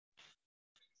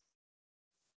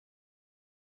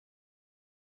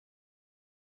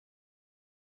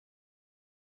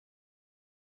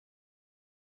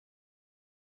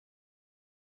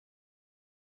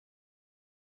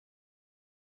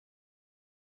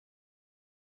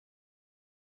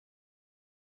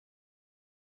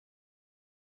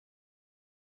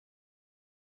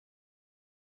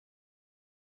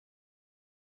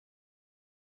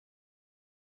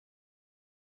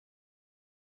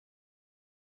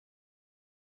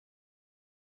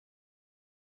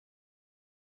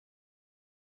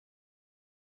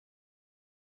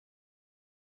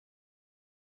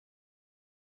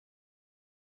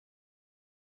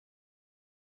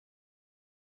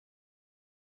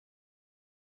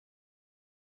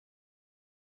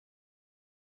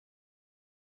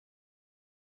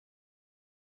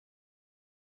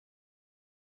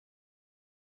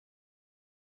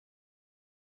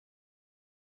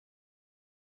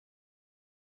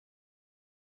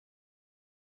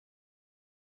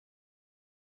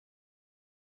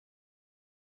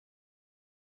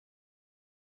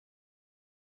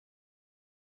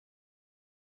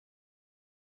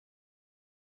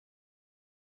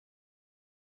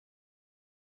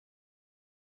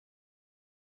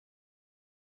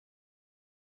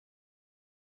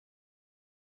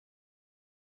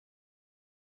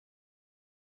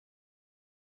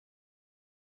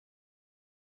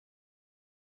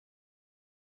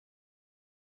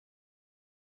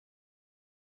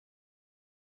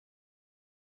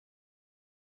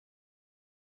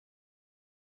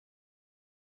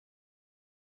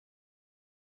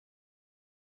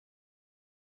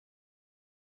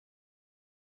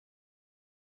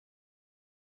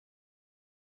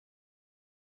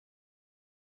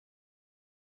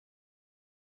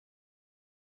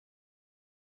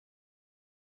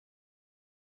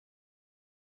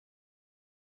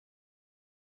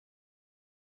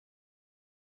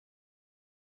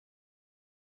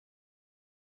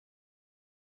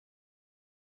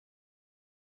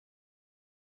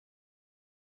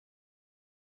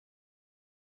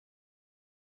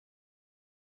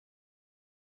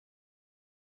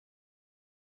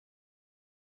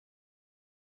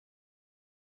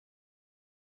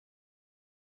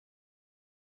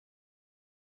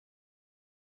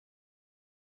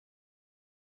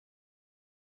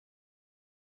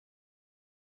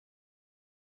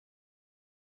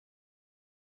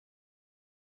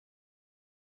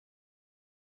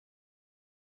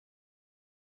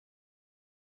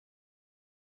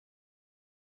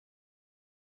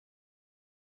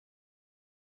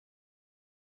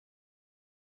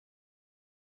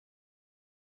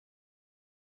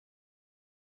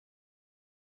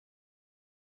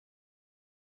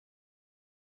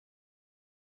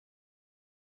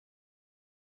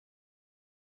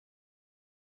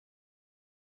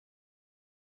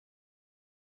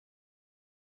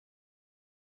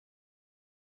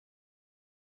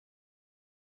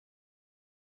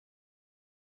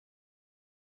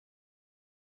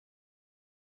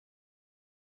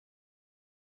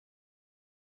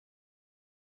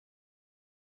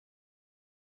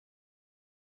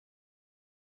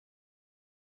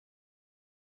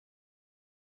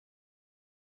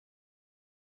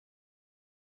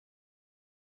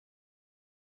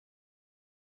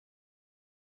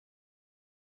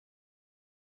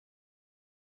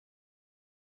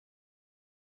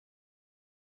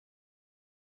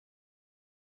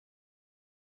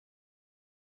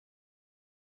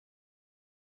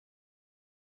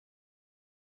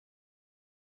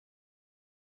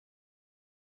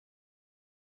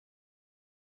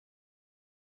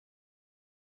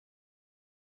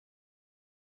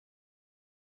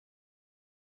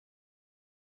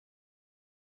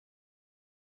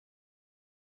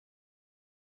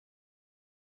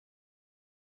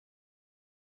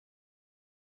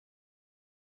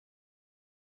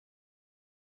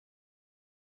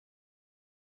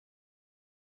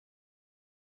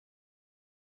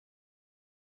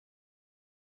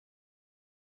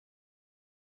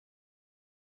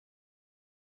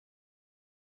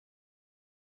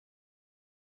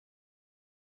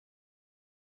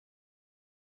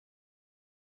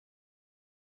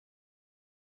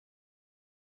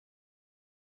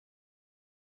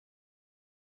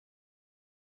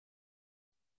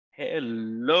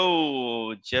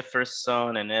Hello,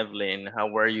 Jefferson and Evelyn.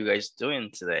 How are you guys doing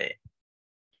today?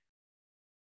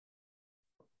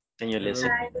 Can you listen?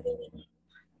 Hi, good evening.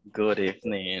 Good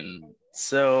evening.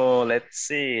 So let's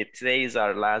see. Today is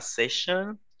our last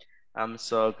session. I'm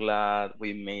so glad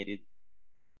we made it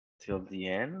till the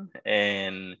end,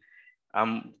 and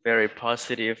I'm very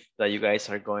positive that you guys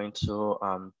are going to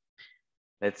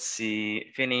let's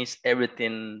see, finish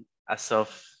everything as of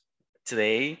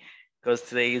today, because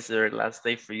today is the last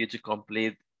day for you to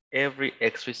complete every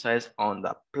exercise on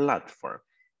the platform.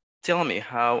 Tell me,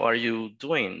 how are you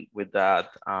doing with that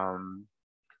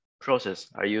process?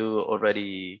 Are you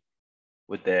already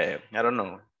with the, I don't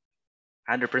know,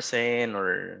 100%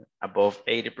 or above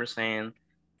 80%?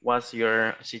 What's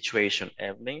your situation,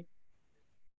 Evelyn?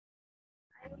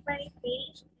 I already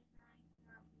finished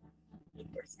and I have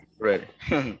 100%.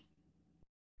 Ready.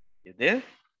 You did?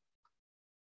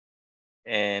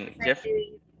 And Yes, I Jeff?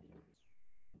 do.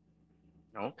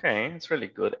 Okay, it's really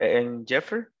good. And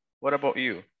Jeffrey, what about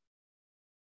you?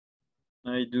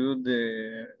 I do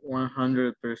the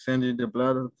 100% in the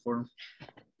platform.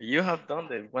 You have done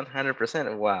the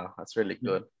 100%. Wow, that's really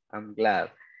good. I'm glad.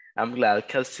 I'm glad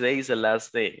because today is the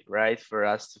last day, right? For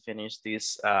us to finish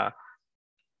this,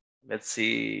 let's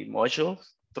see, module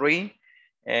 3.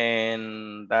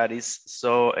 And that is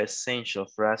so essential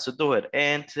for us to do it.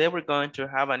 And today we're going to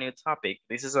have a new topic.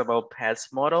 This is about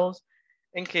past models.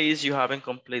 In case you haven't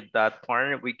completed that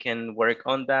part, we can work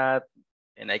on that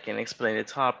and I can explain the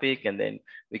topic and then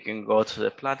we can go to the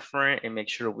platform and make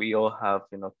sure we all have,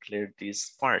 cleared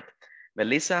this part.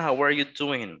 Melissa, how are you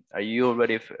doing? Are you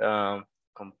already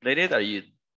completed? Are you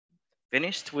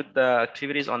finished with the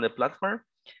activities on the platform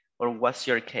or what's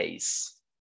your case?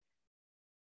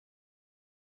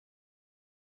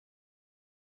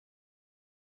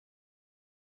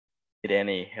 Need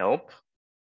any help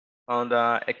on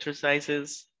the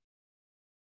exercises?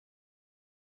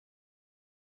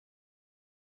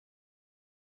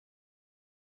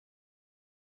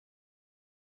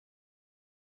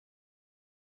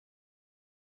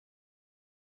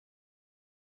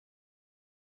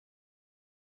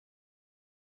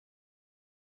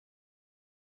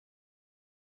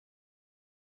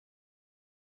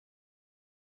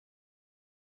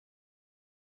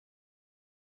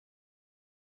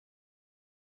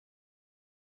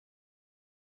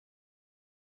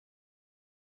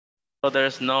 So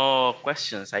there's no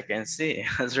questions I can see.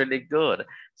 That's really good.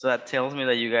 So that tells me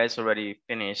that you guys already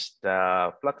finished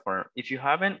the platform. If you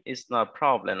haven't, it's not a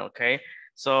problem, okay?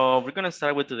 So we're gonna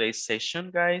start with today's session,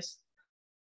 guys.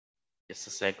 Just a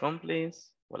second,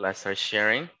 please, while I start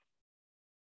sharing.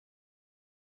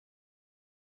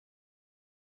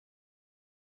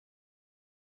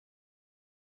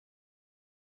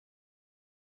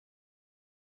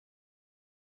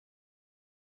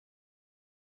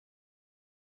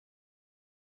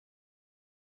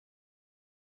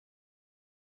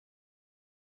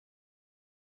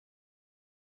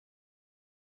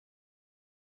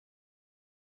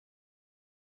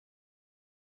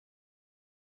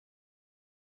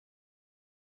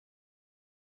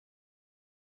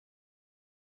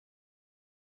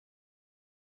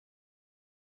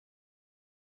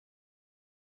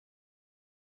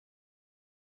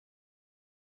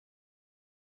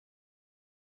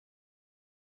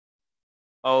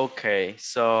 Okay,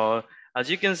 so as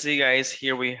you can see, guys,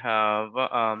 here we have,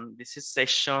 this is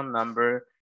session number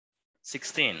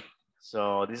 16.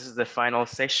 So this is the final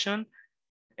session.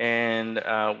 And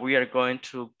we are going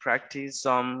to practice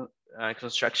some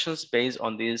constructions based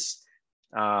on this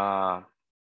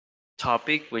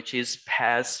topic, which is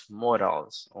past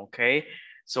modals, okay?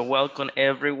 So welcome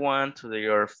everyone to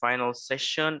your final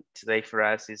session. Today for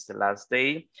us is the last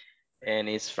day and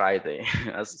it's Friday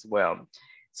as well.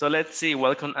 So let's see,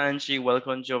 welcome Angie,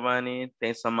 welcome Giovanni.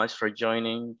 Thanks so much for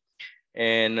joining.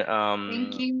 And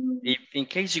Thank you. if in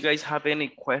case you guys have any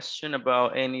question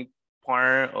about any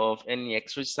part of any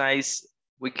exercise,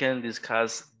 we can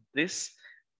discuss this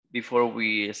before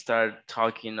we start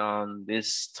talking on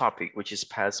this topic, which is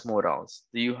past modals.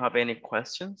 Do you have any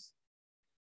questions?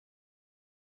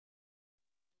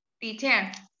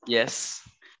 Teacher, Yes.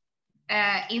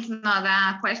 it's not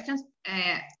a question,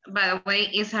 by the way,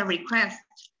 it's a request.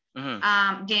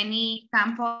 Jenny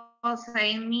Campos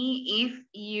saying me if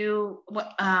you,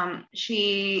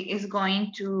 she is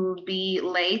going to be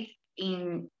late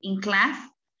in class,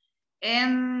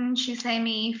 and she said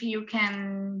me if you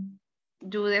can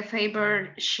do the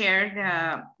favor,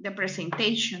 share the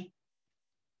presentation.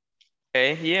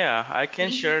 Okay, yeah, I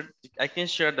can share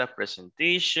the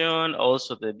presentation.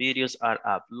 Also, the videos are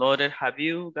uploaded. Have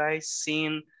you guys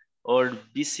seen or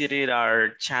visited our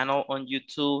channel on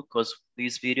YouTube, because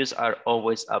these videos are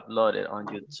always uploaded on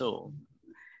YouTube.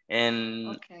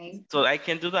 And Okay. so I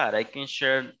can do that. I can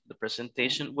share the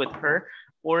presentation with her,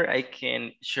 or I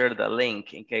can share the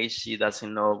link in case she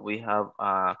doesn't know we have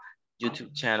a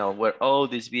YouTube channel where all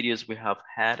these videos we have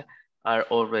had are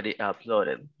already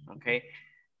uploaded, okay?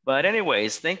 But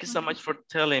anyways, thank you so much for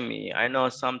telling me. I know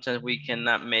sometimes we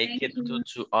cannot make Thank it due you.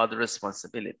 to other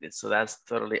responsibilities, so that's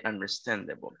totally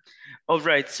understandable. All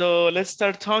right, so let's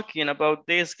start talking about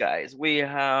this, guys. We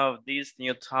have this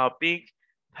new topic,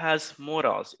 past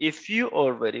modals. If you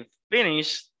already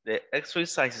finished the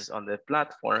exercises on the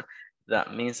platform,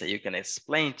 that means that you can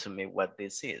explain to me what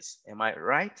this is. Am I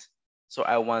right? So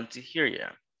I want to hear you.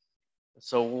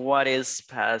 So what is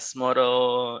past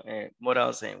modal and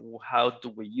modals, and how do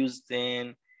we use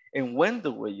them, and when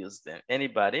do we use them?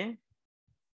 Anybody?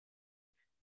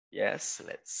 Yes,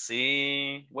 let's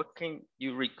see. What can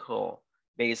you recall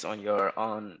based on your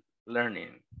own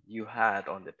learning you had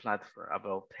on the platform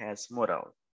about past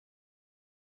modal?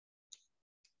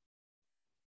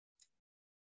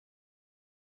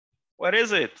 What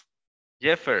is it?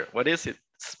 Jeffer, what is it?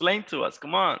 Explain to us,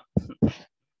 come on.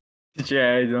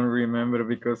 Yeah, I don't remember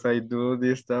because I do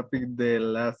this topic the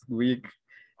last week.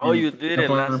 Oh, you did it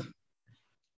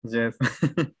Yes.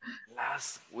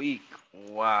 last week.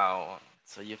 Wow.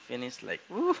 So you finished like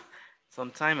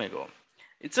some time ago.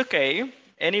 It's okay.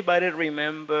 Anybody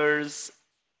remembers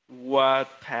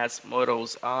what past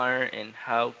modals are and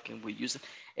how can we use it?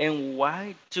 And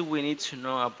why do we need to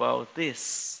know about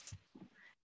this?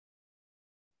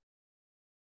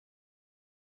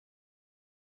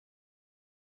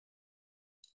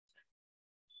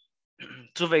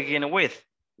 To begin with,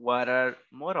 what are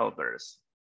modal verbs?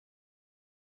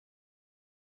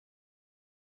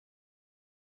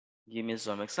 Give me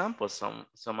some examples,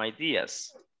 some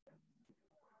ideas.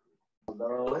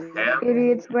 It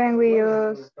is when we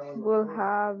use will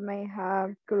have, may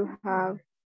have, could have.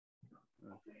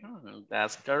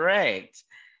 That's correct.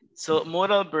 So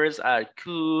modal verbs are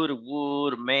could,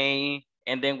 would, may,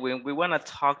 and then when we want to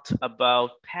talk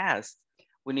about past,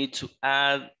 we need to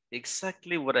add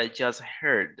exactly what I just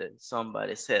heard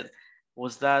somebody said.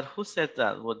 Was that, who said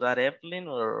that? Was that Evelyn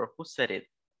or who said it?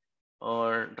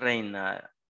 Or Reina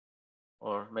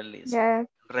or Melissa? Yes,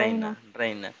 Reina, Reina.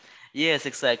 Reina. Yes,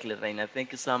 exactly, Reina.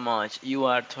 Thank you so much. You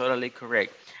are totally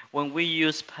correct. When we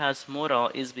use past modal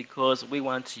is because we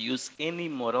want to use any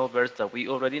modal verbs that we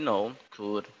already know,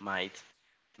 could, might,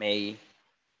 may,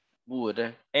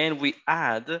 would, and we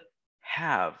add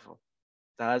have.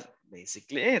 That's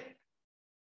basically it.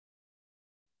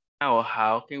 Now,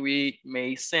 how can we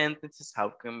make sentences? How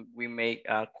can we make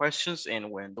questions? And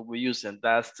when do we use them?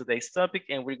 That's today's topic,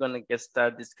 and we're gonna get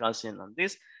started discussing on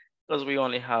this because we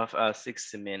only have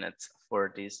 60 minutes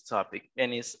for this topic,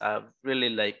 and it's really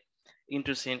like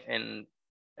interesting and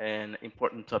an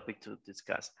important topic to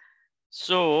discuss.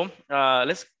 So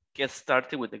let's get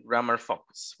started with the grammar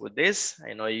focus. With this,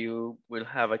 I know you will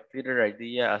have a clearer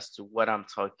idea as to what I'm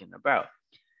talking about.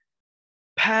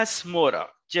 Past modal.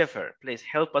 Jeffer, please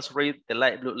help us read the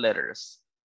light blue letters.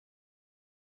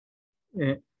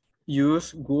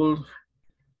 Use would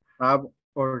have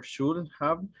or should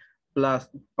have plus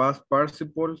past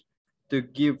participle to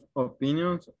give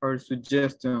opinions or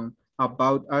suggestions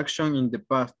about action in the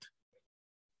past.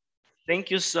 Thank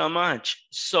you so much.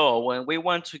 So when we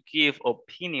want to give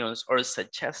opinions or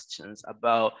suggestions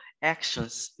about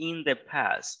actions in the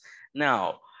past,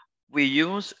 now we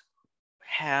use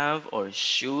have or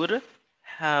should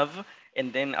have,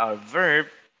 and then our verb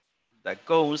that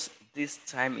goes this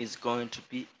time is going to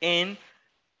be in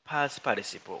past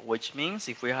participle, which means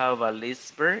if we have a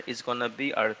list verb, it's gonna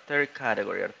be our third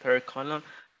category, our third column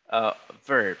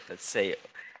verb, let's say.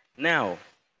 Now,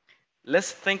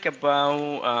 let's think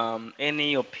about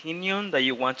any opinion that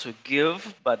you want to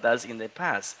give, but that's in the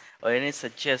past, or any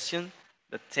suggestion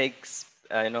that takes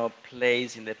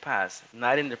place in the past,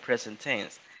 not in the present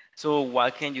tense. So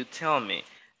what can you tell me?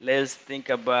 Let's think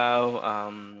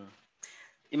about,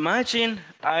 imagine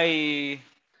I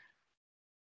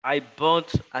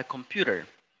bought a computer,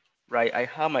 right? I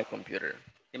have my computer.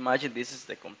 Imagine this is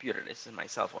the computer, this is my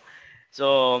cell phone.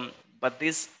 So, but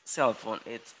this cell phone,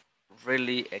 it's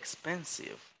really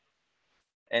expensive.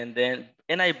 And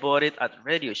I bought it at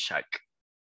Radio Shack.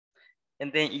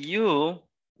 And then you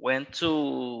went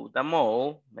to the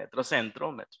mall, Metro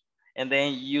Centro, and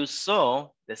then you saw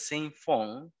the same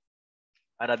phone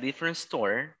at a different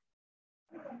store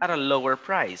at a lower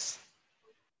price.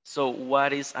 So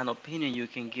what is an opinion you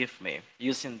can give me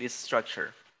using this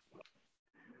structure?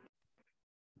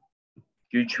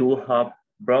 You should have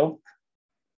brought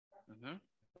Mhm.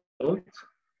 out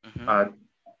at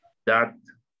that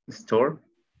store.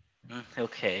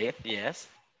 Okay, yes,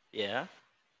 yeah,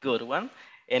 good one.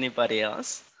 Anybody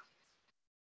else?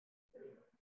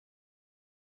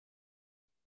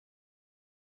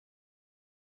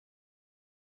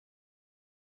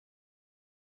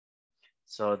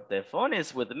 So the phone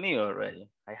is with me already.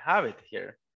 I have it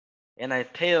here. And I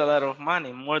paid a lot of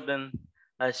money, more than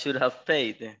I should have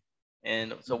paid.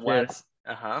 And so Yes, what's,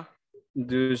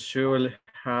 you should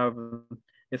have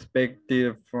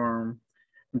expected from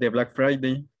the Black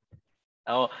Friday.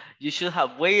 oh, you should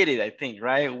have waited, I think,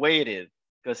 right? Waited,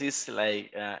 because it's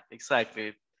like,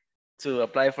 exactly, to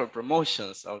apply for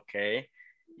promotions, okay?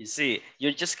 You see,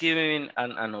 you're just giving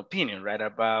an opinion, right,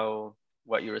 about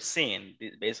what you're seeing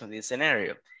based on this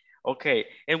scenario. Okay,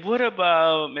 and what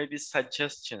about maybe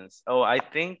suggestions? Oh, I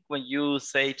think when you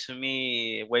say to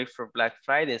me, wait for Black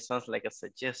Friday, it sounds like a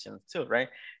suggestion too, right?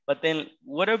 But then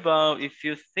what about if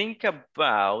you think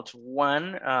about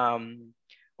one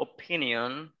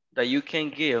opinion that you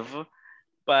can give,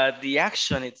 but the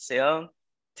action itself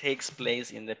takes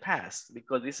place in the past,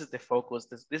 because this is the focus,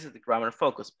 this is the grammar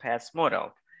focus, past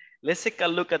modal. Let's take a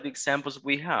look at the examples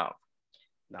we have.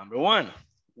 Number one,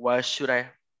 what should I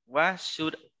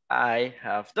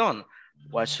have done?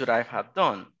 What should I have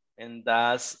done? And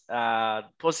thus,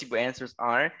 possible answers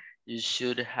are, you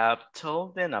should have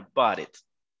told them about it.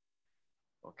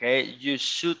 Okay, you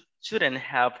shouldn't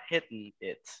have hidden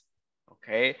it.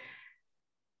 Okay,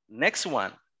 next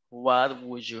one, what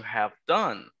would you have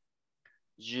done?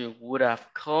 You would have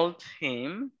called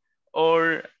him,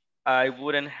 or I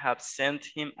wouldn't have sent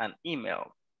him an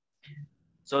email.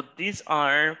 So these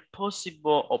are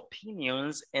possible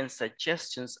opinions and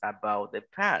suggestions about the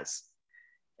past.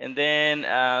 And then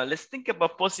let's think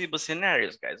about possible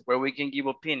scenarios, guys, where we can give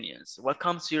opinions. What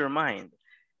comes to your mind?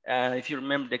 If you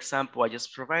remember the example I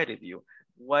just provided you,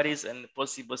 what is a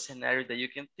possible scenario that you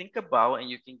can think about and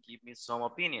you can give me some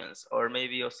opinions or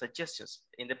maybe your suggestions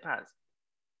in the past?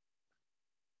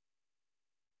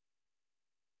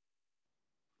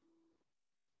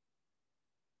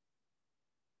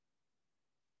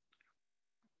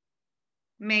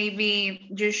 Maybe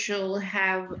you should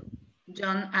have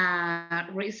done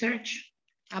research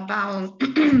about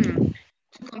to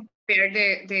compare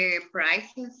the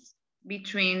prices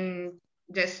between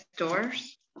the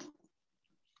stores.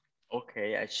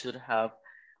 Okay, I should have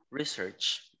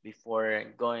researched before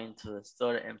going to the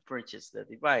store and purchase the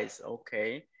device.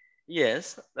 Okay,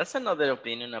 yes, that's another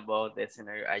opinion about the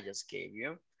scenario I just gave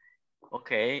you.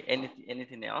 Okay,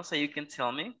 anything else that you can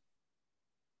tell me?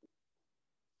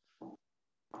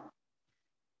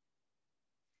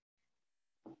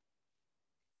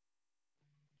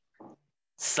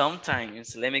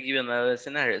 Sometimes, let me give you another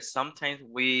scenario. Sometimes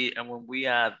when we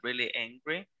are really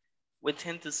angry, we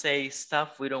tend to say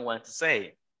stuff we don't want to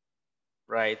say,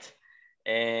 right?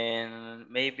 And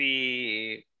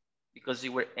maybe because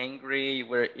you were angry, you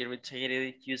were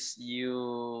irritated, you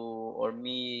or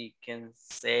me can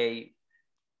say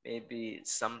maybe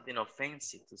something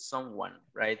offensive to someone,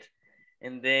 right?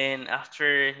 And then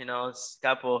after, a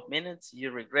couple of minutes,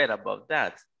 you regret about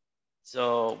that.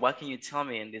 So what can you tell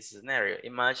me in this scenario?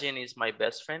 Imagine it's my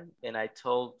best friend and I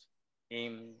told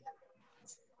him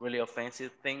really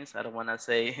offensive things. I don't want to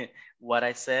say what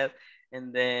I said.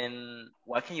 And then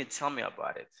what can you tell me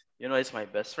about it? It's my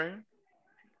best friend.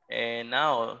 And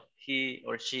now he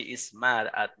or she is mad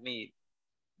at me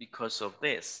because of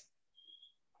this.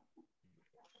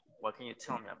 What can you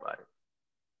tell me about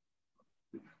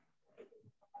it?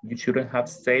 You shouldn't have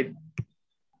said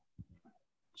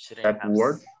You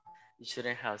word. You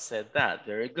shouldn't have said that.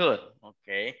 Very good.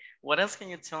 Okay. What else can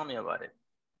you tell me about it?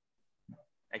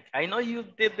 I know you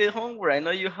did the homework. I know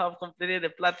you have completed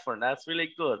the platform. That's really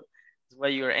good. That's why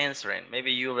you're answering.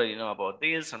 Maybe you already know about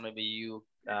this, or maybe you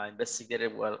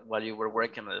investigated while you were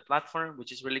working on the platform,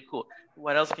 which is really cool.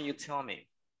 What else can you tell me?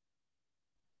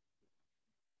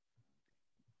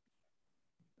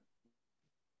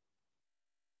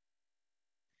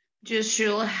 You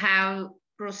should have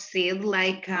proceed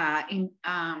like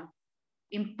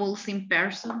impulsive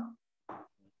person.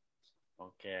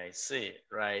 Okay, I see.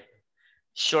 Right.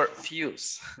 Short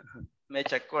fuse.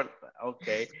 Mecha corta.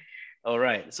 Okay. All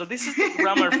right. So this is the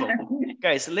grammar focus.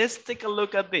 Guys, let's take a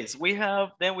look at this. We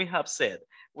have said.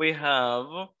 We have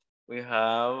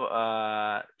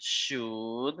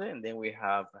should, and then we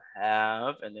have,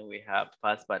 and then we have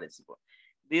past participle.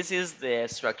 This is the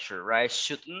structure, right?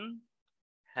 Shouldn't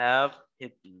have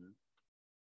hidden.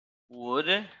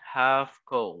 Would have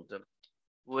called.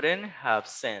 Wouldn't have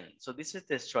sent. So this is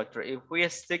the structure. If we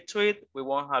stick to it, we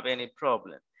won't have any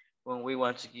problem. When we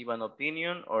want to give an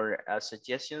opinion or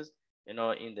suggestions, you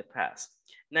know, in the past.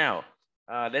 Now,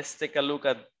 let's take a look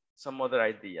at some other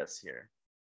ideas here.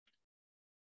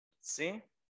 See?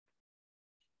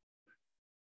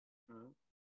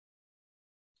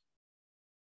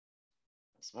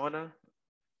 Smaller.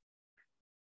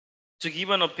 To give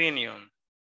an opinion,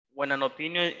 when an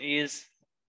opinion is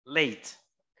late,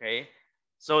 okay?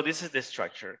 So this is the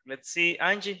structure. Let's see,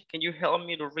 Angie, can you help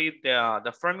me to read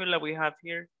the formula we have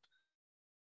here?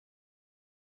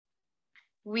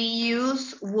 We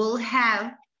use will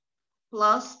have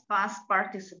plus past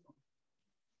participle.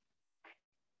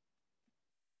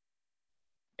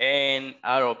 And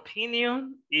our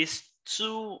opinion is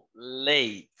too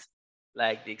late.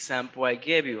 Like the example I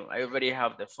gave you, I already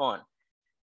have the phone.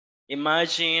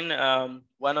 Imagine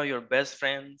one of your best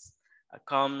friends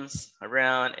comes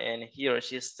around and he or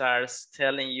she starts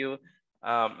telling you,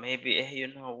 maybe, hey, you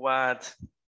know what,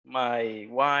 my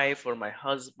wife or my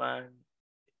husband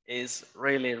is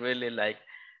really, really like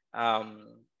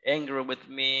angry with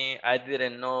me. I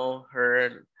didn't know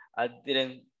her. I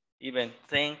didn't even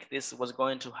think this was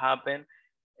going to happen.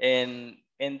 And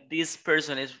this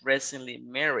person is recently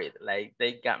married, like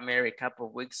they got married a couple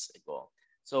of weeks ago.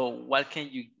 So what can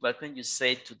you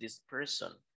say to this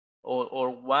person? Or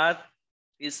what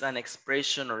is an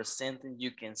expression or a sentence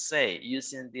you can say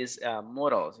using these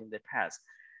modals in the past?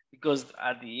 Because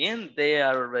at the end they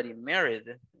are already married,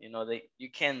 you know, you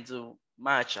can't do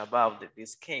much about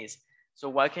this case. So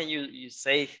what can you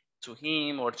say to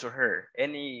him or to her?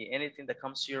 Anything that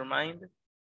comes to your mind?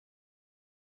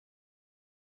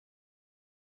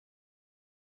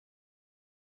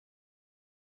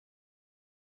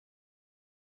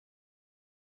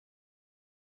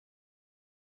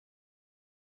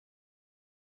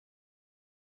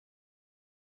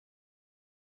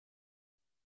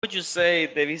 Would you say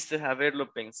debiste haberlo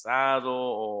pensado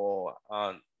o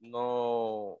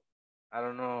no, I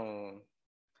don't know,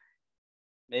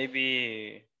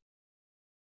 maybe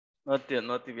no te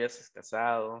hubieses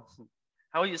casado?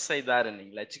 How would you say that in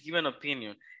English? Like, to give an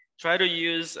opinion, try to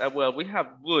use, well, we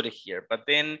have would here, but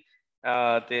then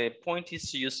the point is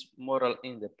to use modal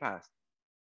in the past.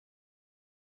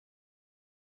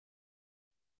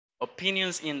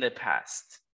 Opinions in the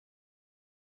past.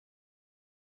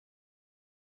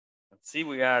 Let's see,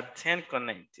 we are 10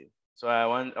 connected. So I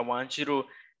want you to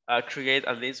create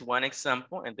at least one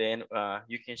example, and then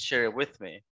you can share it with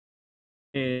me.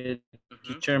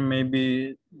 Teacher,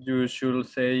 maybe you should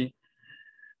say,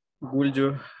 would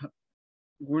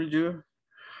you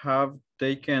have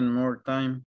taken more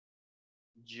time?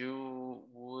 You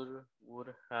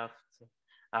would have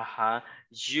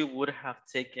you would have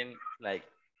taken like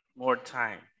more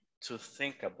time to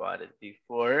think about it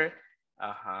before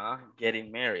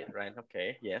getting married, right?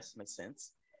 Okay, yes, makes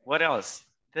sense. What else?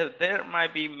 There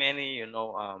might be many, you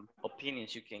know,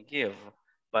 opinions you can give,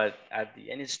 but at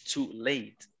the end it's too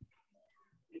late.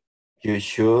 You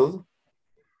should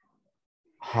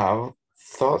have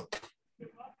thought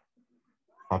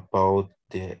about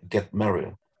the get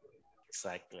married.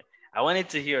 Exactly. I wanted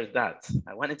to hear that.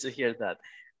 I wanted to hear that.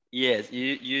 Yes,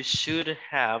 you should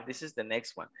have. This is the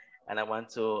next one, and I want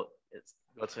to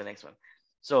go to the next one.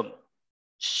 So,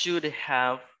 should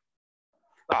have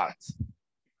thought.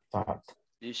 Thought.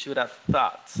 You should have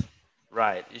thought.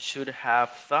 Right. You should have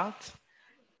thought.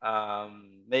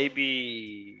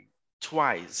 Maybe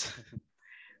twice,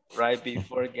 right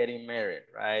before getting married.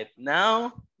 Right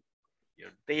now,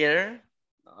 you're there.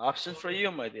 No options for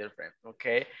you, my dear friend.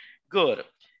 Okay, good.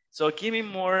 So give me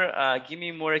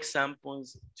more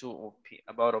examples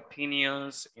about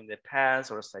opinions in the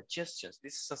past or suggestions.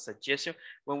 This is a suggestion.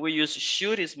 When we use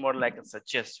should, it's more like a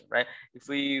suggestion, right? If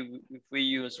we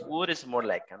use would, it's more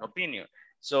like an opinion.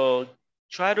 So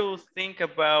try to think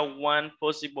about one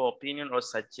possible opinion or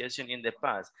suggestion in the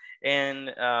past,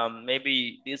 and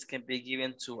maybe this can be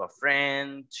given to a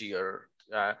friend, to your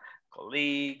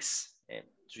colleagues, and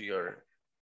to your,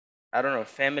 I don't know,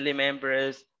 family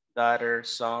members, daughter,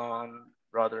 son,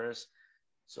 brothers.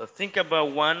 So think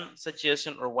about one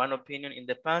suggestion or one opinion in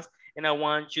the past, and I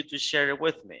want you to share it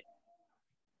with me.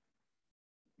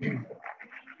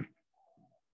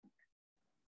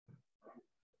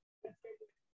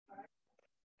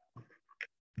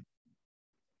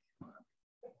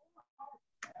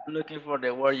 I'm looking for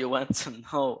the word you want to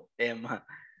know, Emma.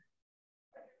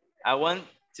 I want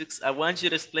you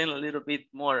to explain a little bit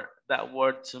more that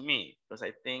word to me, because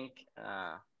I think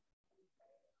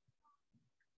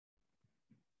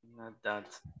not that.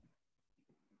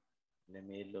 Let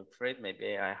me look for it.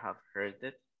 Maybe I have heard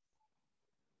it.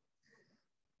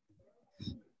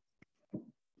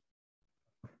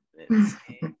 Let's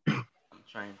see. I'm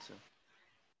trying to.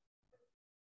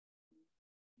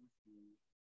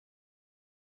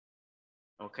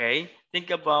 Okay, think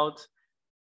about,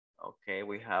 okay,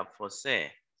 we have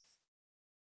Jose.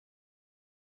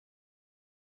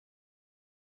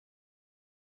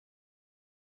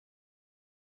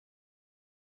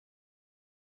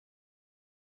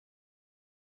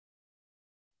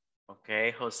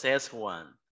 Okay, Jose's one.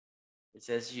 It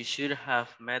says you should have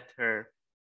met her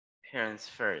parents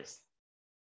first.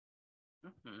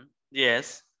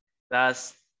 Yes,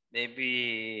 that's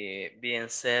maybe being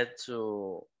said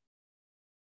to,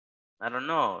 I don't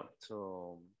know,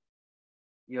 to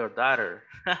your daughter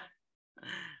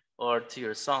or to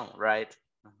your son, right?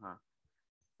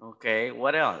 Okay,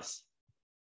 what else?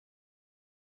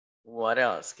 What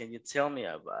else? Can you tell me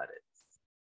about it?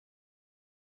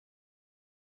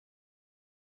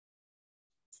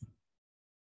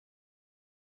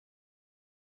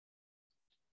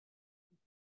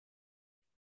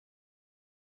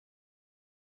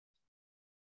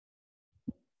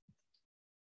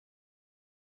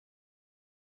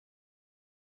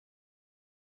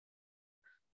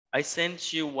 I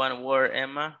sent you one word,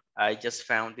 Emma. I just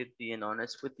found it, being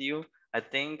honest with you. I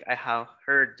think I have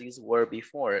heard this word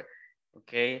before.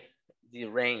 Okay, the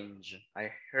range.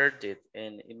 I heard it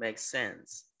and it makes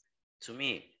sense to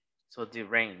me. So the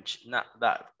range, not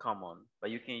that common,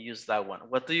 but you can use that one.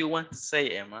 What do you want to say,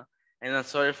 Emma? And I'm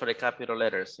sorry for the capital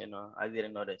letters, you know, I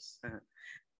didn't notice.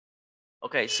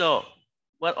 Okay, so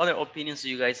what other opinions do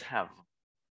you guys have?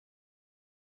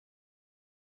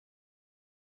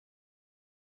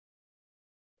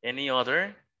 Any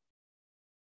other?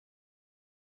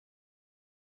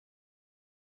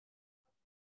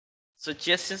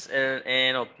 Suggestions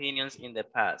and opinions in the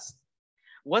past.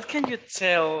 What can you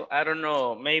tell? I don't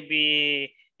know,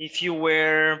 maybe if you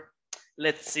were,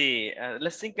 let's see,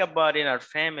 let's think about in our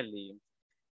family.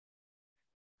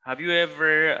 Have you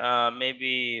ever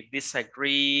maybe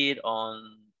disagreed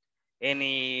on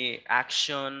any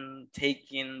action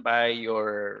taken by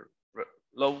your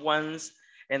loved ones,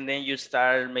 and then you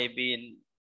start maybe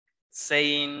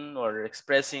saying or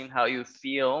expressing how you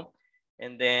feel,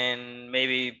 and then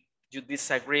maybe you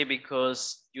disagree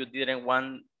because you didn't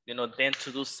want, you know, them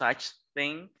to do such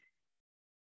thing?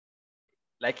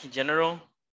 Like in general,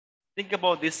 think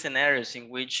about these scenarios in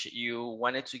which you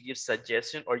wanted to give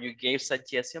suggestion or you gave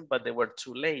suggestion, but they were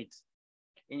too late.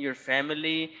 In your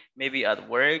family, maybe at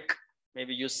work,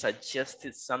 maybe you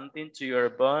suggested something to your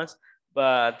boss,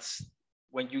 but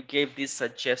when you gave this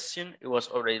suggestion, it was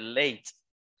already late.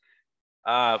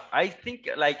 I think,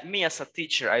 like me as a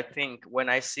teacher, I think when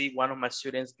I see one of my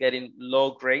students getting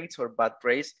low grades or bad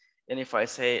grades, and if I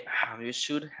say, you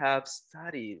should have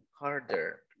studied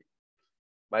harder,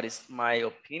 but it's my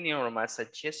opinion or my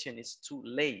suggestion is too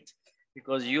late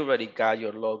because you already got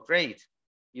your low grade.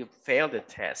 You failed the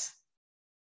test.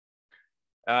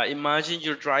 Imagine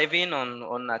you're driving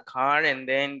on a car, and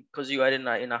then because you are in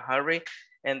a hurry,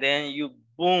 and then you,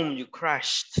 boom, you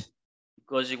crashed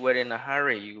because you were in a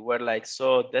hurry. You were like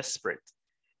so desperate.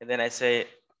 And then I say,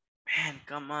 man,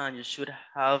 come on, you should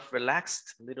have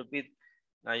relaxed a little bit.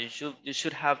 Now you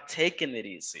should have taken it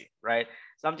easy, right?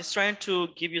 So I'm just trying to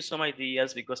give you some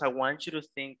ideas because I want you to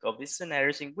think of these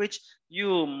scenarios in which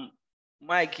you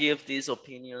might give these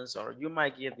opinions or you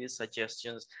might give these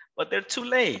suggestions, but they're too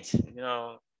late, you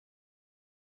know.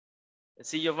 Let's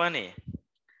see, Giovanni,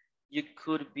 you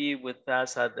could be with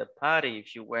us at the party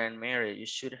if you weren't married. You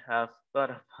should have thought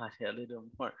about it a little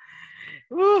more.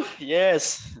 Ooh,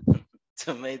 yes,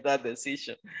 to make that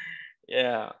decision.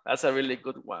 Yeah, that's a really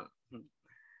good one.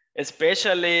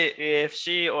 Especially if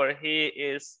she or he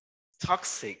is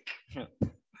toxic.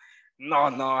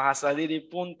 No, hasta y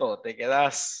punto, te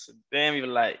quedas. Then you're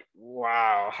like,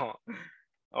 wow.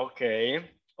 Okay.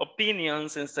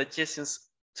 Opinions and suggestions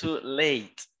too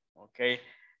late. Okay.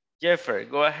 Jeffer,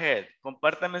 go ahead.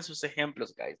 Compártame sus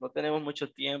ejemplos, guys. No tenemos mucho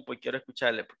tiempo y quiero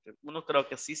escucharle porque uno creo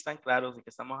que sí están claros de que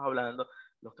estamos hablando.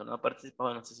 Los que no han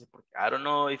participado, no sé si porque I don't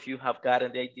know if you have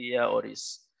gotten the idea or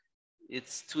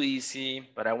it's too easy,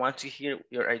 but I want to hear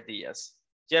your ideas.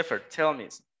 Jeffer, tell me.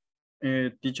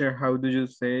 Teacher, how do you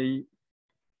say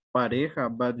pareja?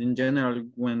 But in general,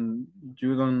 when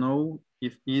you don't know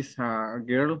if it's a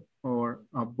girl or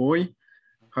a boy,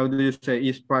 how do you say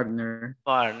is partner?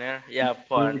 Partner, yeah,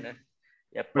 partner.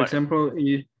 Yeah, For example,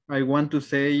 if I want to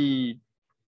say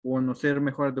conocer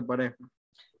mejor a tu pareja.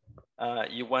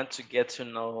 You want to get to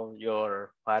know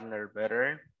your partner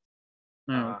better.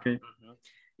 Okay.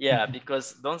 Yeah,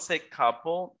 because don't say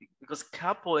couple, because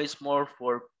couple is more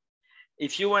for,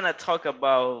 if you want to talk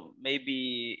about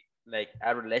maybe like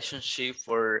a relationship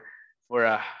for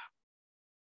a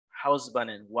husband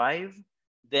and wife,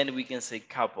 then we can say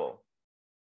couple.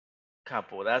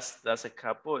 Couple, that's a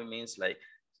couple. It means like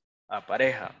a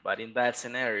pareja, but in that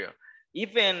scenario,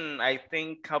 even I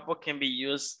think couple can be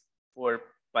used for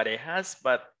parejas,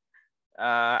 but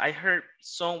I heard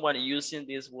someone using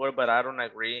this word, but I don't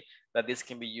agree that this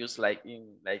can be used like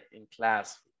in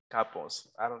class couples.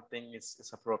 I don't think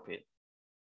it's appropriate.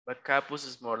 But couples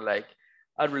is more like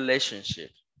a relationship.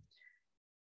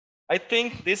 I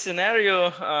think this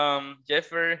scenario,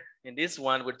 Jeffrey, in this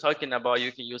one we're talking about,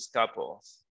 you can use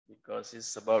couples because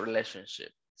it's about relationship.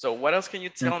 So what else can you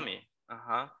tell me?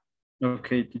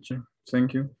 Okay, teacher.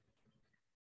 Thank you.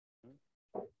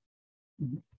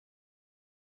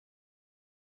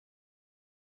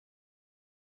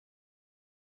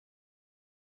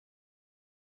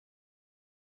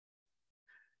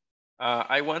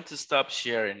 I want to stop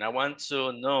sharing. I want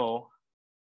to know,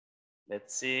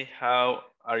 let's see, how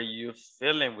are you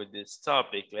feeling with this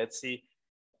topic? Let's see.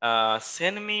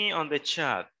 Send me on the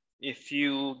chat if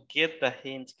you get the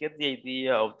hint, get the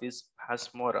idea of these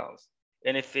past modals.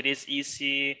 And if it is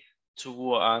easy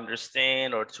to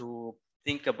understand or to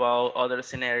think about other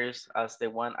scenarios as the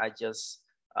one I just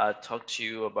talked to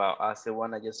you about, as the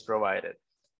one I just provided.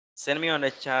 Send me on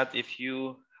the chat if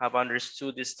you have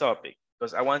understood this topic,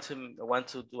 because I want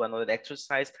to do another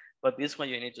exercise, but this one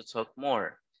you need to talk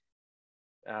more.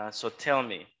 So tell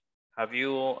me, have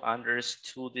you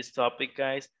understood this topic,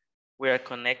 guys? We are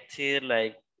connected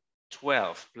like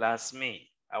 12 plus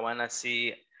me. I want to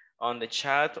see on the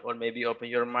chat, or maybe open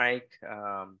your mic,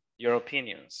 your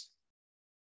opinions.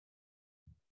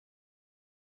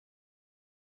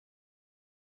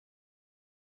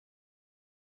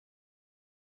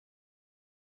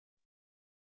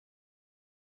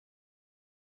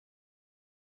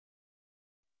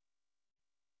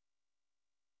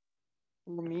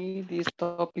 For me, this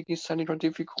topic is a little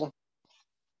difficult.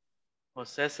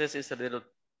 Jose says it's a little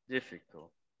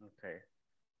difficult. Okay.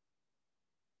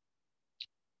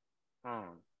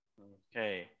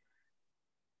 Okay.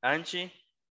 Angie,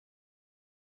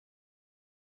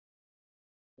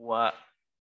 what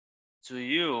do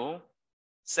you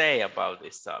say about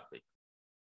this topic?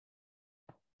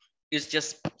 It's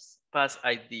just past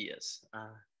ideas.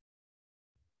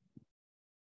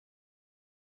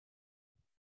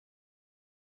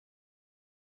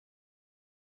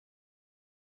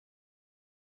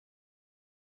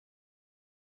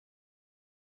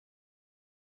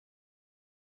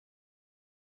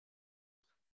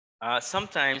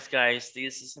 Sometimes, guys,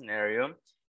 this scenario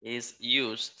is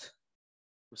used.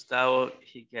 Gustavo,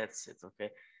 he gets it, okay?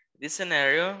 This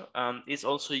scenario is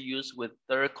also used with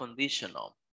third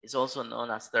conditional. It's also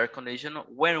known as third conditional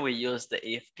when we use the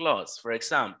if clause. For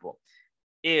example,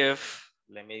 if,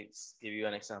 let me give you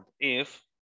an example. If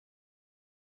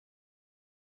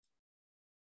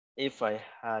I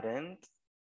hadn't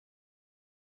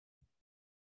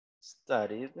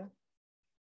studied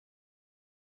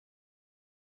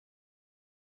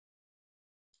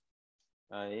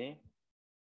I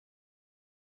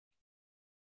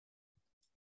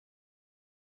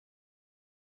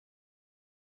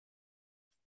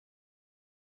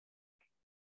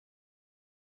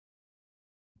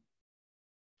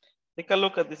take a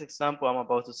look at this example I'm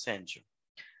about to send you.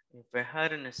 If I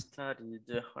hadn't studied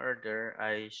harder,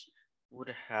 I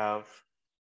would have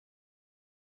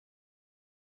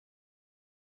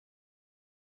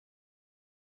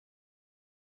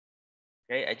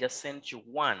okay, I just sent you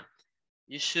one.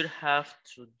 You should have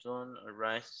to done a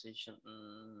right decision.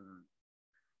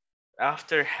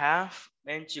 After have,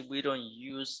 Benji, we don't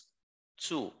use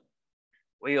to.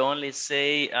 We only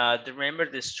say, remember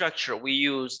the structure. We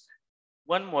use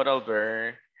one modal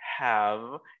verb,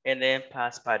 have, and then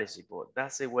past participle.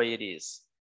 That's the way it is.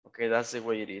 Okay, that's the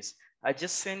way it is. I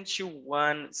just sent you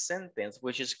one sentence,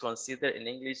 which is considered in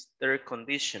English third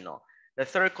conditional. The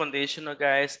third conditional,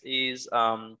 guys, is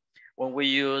when we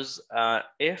use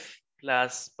if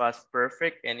plus past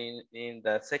perfect, and in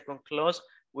the second clause,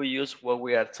 we use what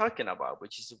we are talking about,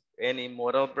 which is any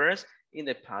modal verbs in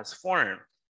the past form.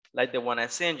 Like the one I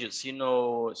sent you, si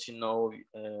no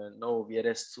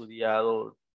hubiera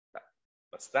estudiado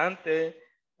bastante,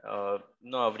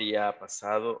 no habría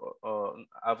pasado,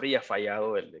 habría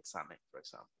fallado el examen, for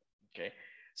example. Okay,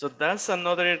 so that's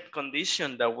another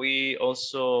condition that we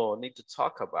also need to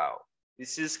talk about.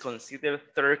 This is considered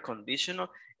third conditional,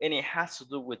 and it has to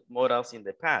do with modals in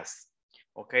the past.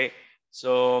 Okay,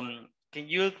 so can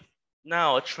you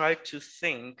now try to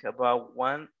think about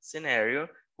one scenario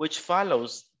which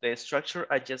follows the structure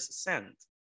I just sent?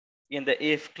 In the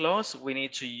if clause, we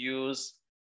need to use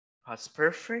past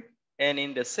perfect, and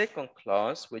in the second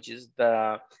clause, which is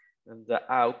the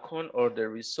outcome or the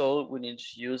result, we need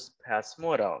to use past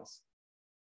modals.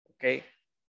 Okay.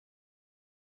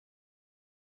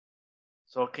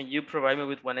 So can you provide me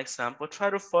with one example? Try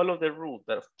to follow the rule,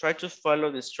 try to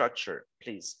follow the structure,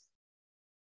 please.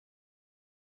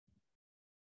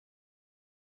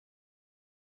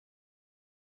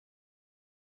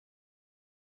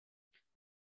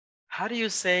 How do you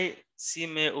say, si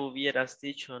me hubieras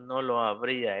dicho, no lo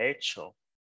habría hecho?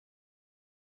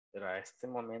 Pero a este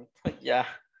momento ya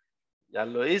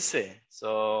lo hice.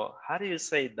 So, how do you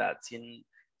say that? Si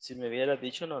me hubiera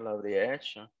dicho, no lo habría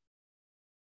hecho.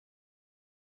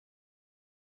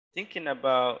 Thinking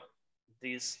about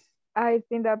this. I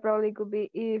think that probably could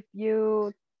be if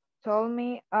you told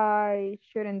me I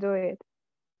shouldn't do it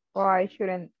or I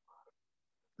shouldn't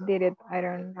did it.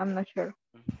 I'm not sure.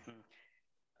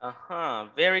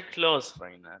 Very close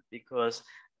right now because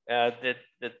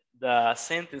the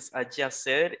sentence I just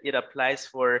said, it applies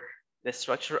for the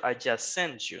structure I just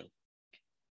sent you.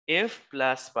 If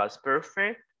plus past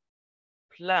perfect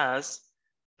plus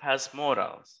past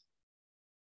modals.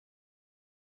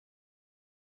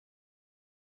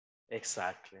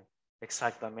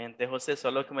 Exactamente, José,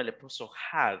 solo que me le puso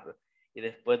have y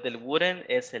después del wouldn't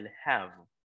es el have.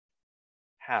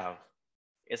 Have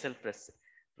es el presente,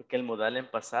 porque el modal en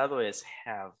pasado es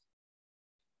have.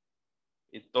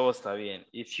 Y todo está bien.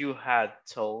 If you had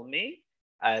told me,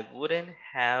 I wouldn't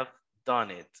have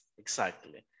done it.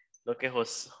 Exactly. Lo que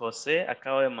José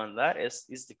acaba de mandar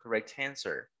is the correct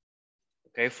answer.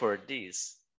 Okay, for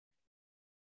this.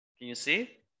 Can you see?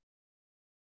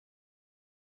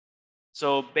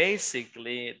 So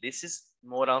basically, this is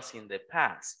modals in the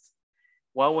past.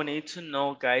 What we need to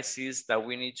know, guys, is that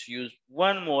we need to use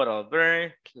one modal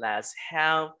verb plus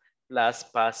have plus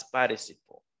past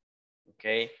participle.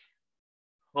 Okay.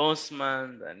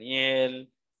 Hostman, Daniel,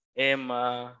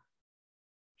 Emma,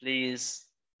 please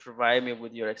provide me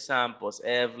with your examples.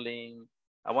 Evelyn,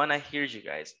 I want to hear you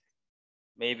guys.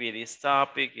 Maybe this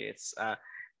topic, it's, I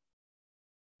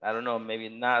don't know, maybe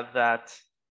not that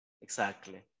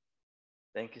exactly.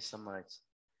 Thank you so much.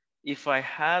 If I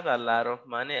had a lot of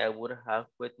money, I would have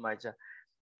quit my job.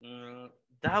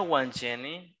 That one,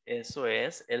 Jenny, eso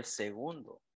es el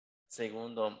segundo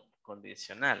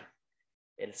condicional.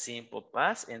 El simple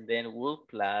past and then would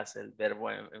plus el verbo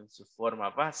en su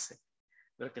forma base.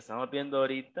 Lo que estamos viendo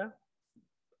ahorita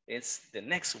es the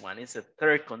next one, is the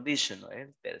third conditional,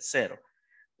 el tercero.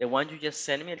 The one you just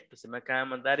sent me, el que se me acaba de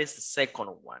mandar, is the second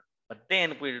one. But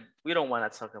then we don't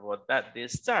want to talk about that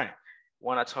this time. We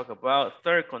want to talk about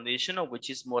third conditional, which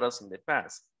is modals in the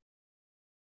past.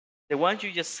 The one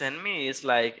you just sent me is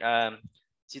like,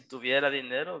 si tuviera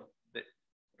dinero,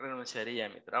 renunciaría a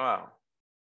mi trabajo.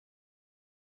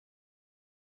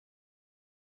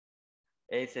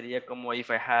 Sería como, if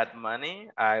I had money,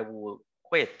 I would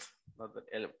quit.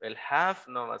 El have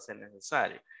no va a ser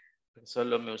necesario.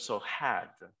 Solo me usó had.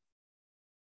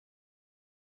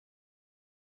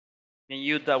 Can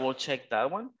you double check that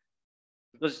one?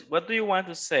 Because what do you want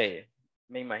to say?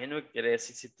 Me imagino que quiere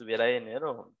decir si tuviera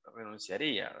dinero,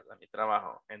 renunciaría a mi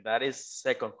trabajo. And that is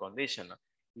second conditional.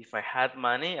 If I had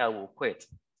money, I would quit.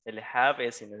 El have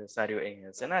es innecesario en el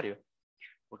escenario,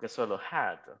 porque solo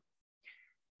had.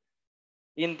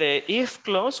 In the if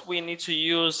clause, we need to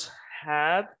use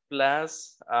had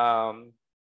plus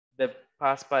the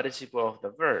past participle of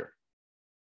the verb.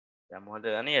 Llamamos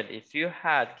de Daniel. If you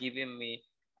had given me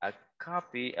a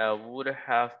copy, I would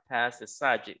have passed the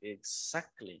subject.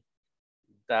 Exactly.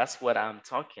 That's what I'm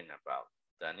talking about.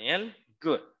 Daniel,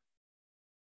 good.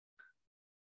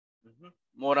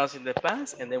 Modals in the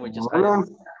past, and then we just... Hola.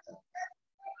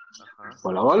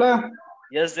 Hola, hola.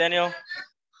 Yes, Daniel.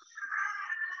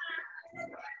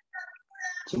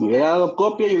 Si me hubiera dado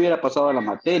copia, yo hubiera pasado la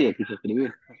materia que se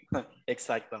escribir.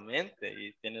 Exactamente,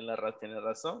 y tiene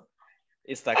razón.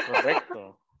 Está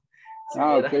correcto.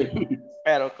 Ok.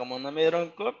 Pero como no me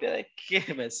dieron copia, ¿de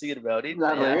qué me sirve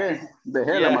ahorita? La regué,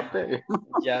 dejé la materia.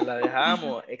 Ya la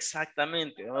dejamos,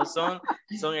 exactamente. ¿No?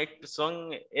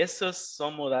 Esos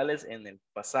son modales en el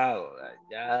pasado.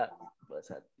 Ya,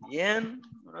 pues, bien,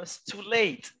 no, it's too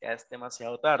late. Ya es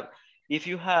demasiado tarde. If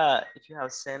you have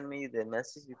sent me the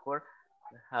message before,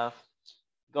 I have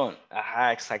gone.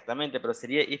 Ajá, exactamente, pero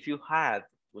sería if you had,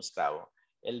 Gustavo.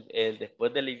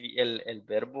 Después del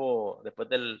verbo, después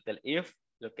del if,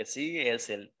 lo que sigue es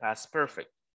el past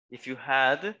perfect. If you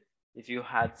had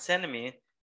sent me,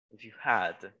 if you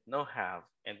had, no have,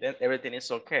 and then everything is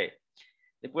okay.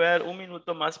 Les voy a dar un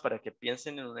minuto más para que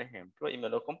piensen en un ejemplo y me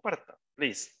lo compartan.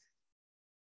 Please.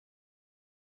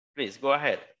 Please, go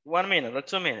ahead. 1 minute or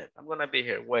 2 minutes. I'm going to be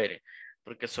here waiting.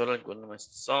 Porque solo algunos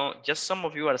just some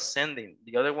of you are sending.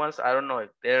 The other ones, I don't know if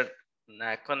they're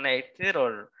not connected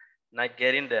or not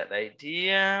getting that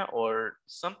idea, or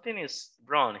something is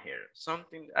wrong here.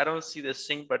 Something, I don't see the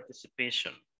same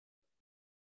participation.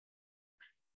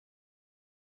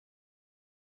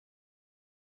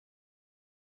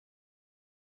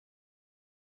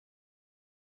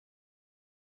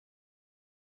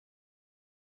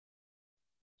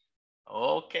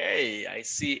 Okay, I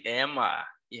see Emma.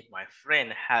 If my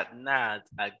friend had not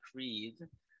agreed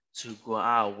to go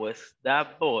out with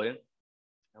that boy,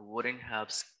 I wouldn't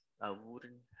have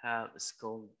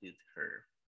scolded her.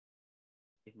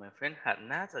 If my friend had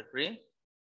not agreed,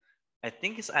 I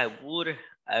think it's I would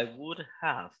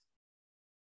have.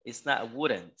 It's not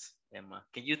wouldn't, Emma.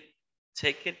 Can you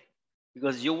take it?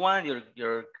 Because you want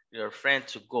your friend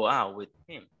to go out with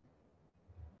him.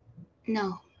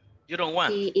 No. You don't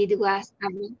want. It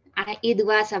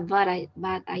was a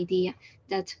bad idea.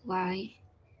 That's why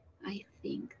I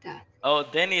think that. Oh,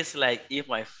 then it's like if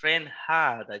my friend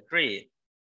had agreed.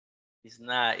 It's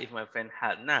not if my friend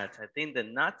had not. I think the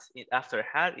not after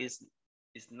had is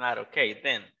not okay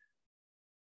then.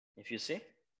 If you see,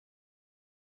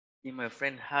 if my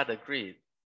friend had agreed,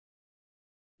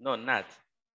 no, not.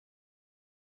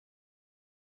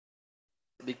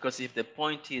 Because if the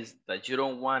point is that you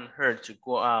don't want her to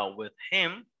go out with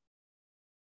him,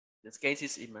 this case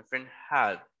is if my friend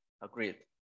had agreed.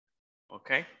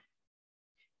 Okay.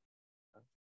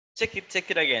 Check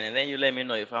it again, and then you let me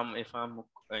know if I'm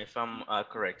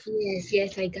correct.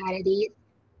 Yes, I got it.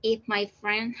 If my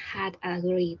friend had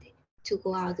agreed to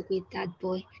go out with that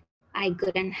boy, I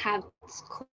couldn't have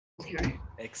scolded her.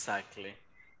 Exactly.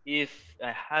 If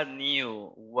I had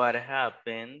knew what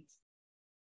happened,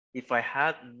 if I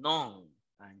had known,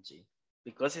 Angie,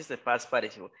 because it's the past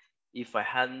participle, if I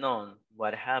had known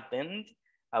what happened,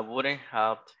 I wouldn't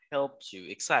have helped you.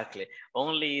 Exactly.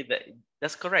 Only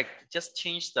that's correct. Just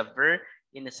change the verb.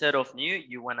 Instead of knew,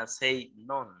 you want to say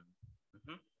known.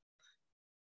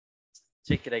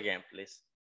 Check it again, please.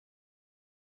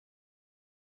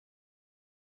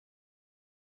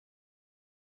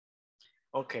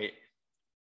 Ok.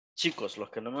 Chicos, los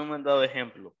que no me han mandado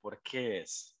ejemplo, ¿por qué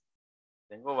es?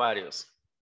 Tengo varios.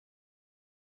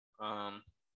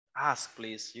 Ask,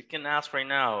 please. You can ask right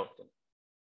now.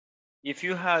 If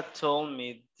you had told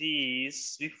me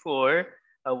this before,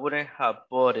 I wouldn't have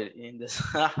bought it in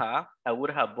the I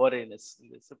would have bought it in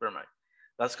the supermarket.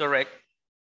 That's correct.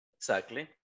 Exactly.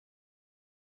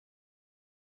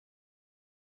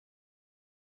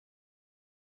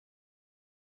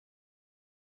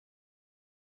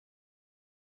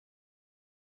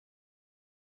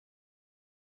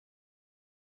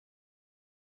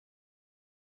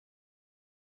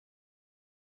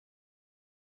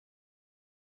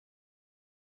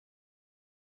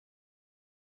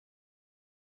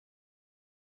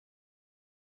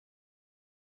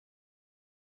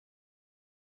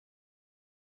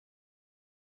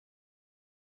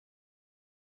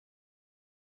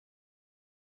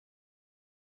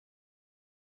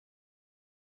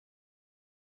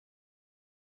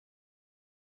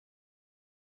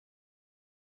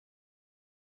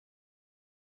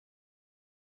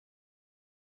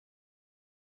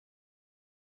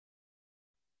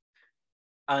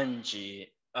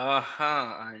 Angie.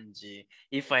 Angie.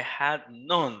 If I had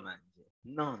known, Angie,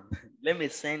 known. Let me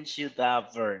send you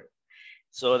that verb.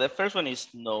 So the first one is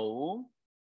know,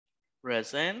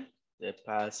 present. The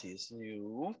past is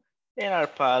knew. And our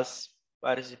past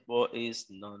participle is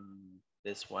none.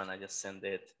 This one I just sent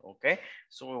it. Okay.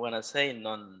 So we want to say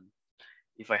none.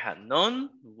 If I had known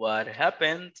what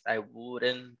happened, I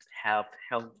wouldn't have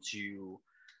helped you.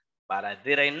 But I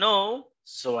didn't know,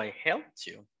 so I helped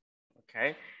you.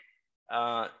 Okay.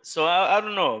 So I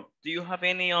don't know. Do you have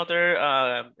any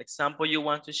other example you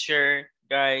want to share,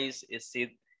 guys? Is it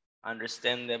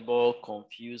understandable,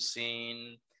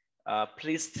 confusing?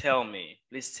 Please tell me.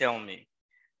 Please tell me.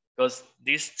 Because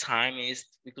this time is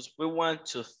because we want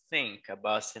to think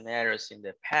about scenarios in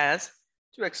the past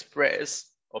to express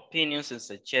opinions and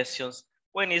suggestions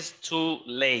when it's too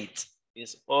late.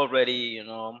 It's already,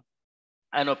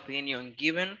 an opinion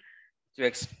given to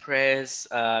express,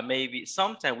 maybe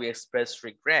sometimes we express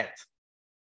regret.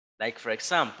 Like for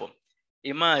example,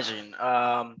 imagine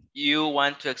you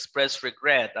want to express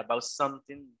regret about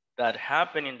something that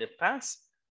happened in the past,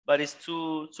 but it's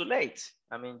too late.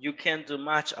 I mean, you can't do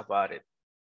much about it.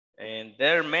 And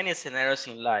there are many scenarios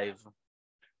in life.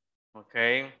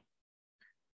 Okay.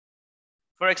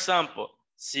 For example,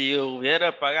 si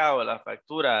hubiera pagado la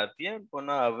factura a tiempo,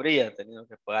 no habría tenido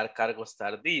que pagar cargos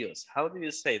tardíos. How do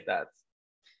you say that?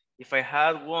 If I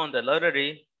had won the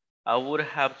lottery, I would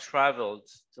have traveled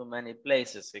to many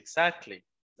places. Exactly.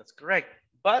 That's correct.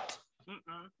 But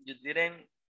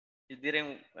you You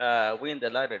didn't win the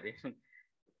lottery.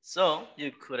 So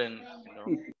you couldn't,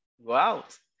 go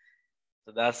out.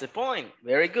 So that's the point.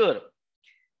 Very good.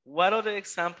 What other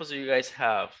examples do you guys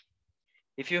have?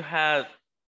 If you had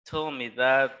told me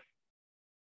that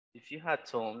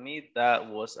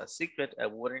was a secret, I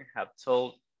wouldn't have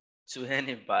told to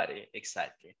anybody.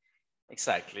 Exactly.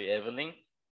 Exactly, Evelyn.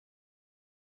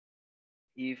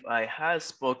 If I had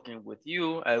spoken with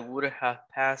you, I would have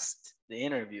passed the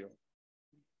interview.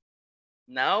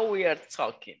 Now we are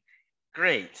talking.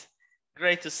 Great.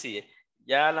 Great to see it.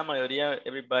 Ya la mayoría,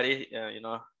 everybody,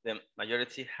 the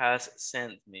majority has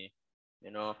sent me,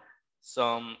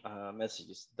 some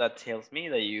messages. That tells me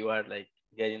that you are like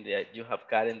you have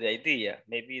gotten the idea.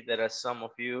 Maybe there are some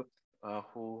of you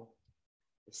who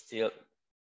still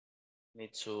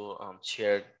need to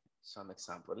share some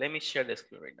example. Let me share the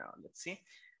screen right now. Let's see.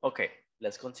 Okay,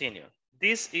 let's continue.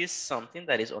 This is something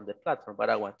that is on the platform, but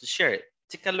I want to share it.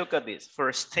 Take a look at this.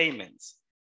 For statements,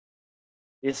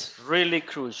 it's really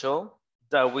crucial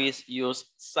that we use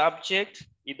subject.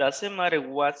 It doesn't matter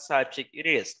what subject it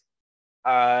is.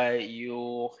 I,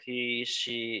 you, he,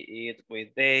 she, it,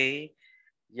 we, they,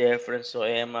 Jefferson,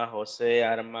 Emma, Jose,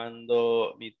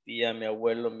 Armando, mi tía, mi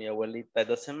abuelo, mi abuelita. It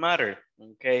doesn't matter,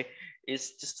 okay?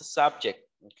 It's just a subject,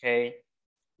 okay?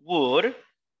 Would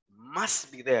must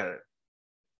be there.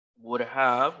 Would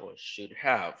have or should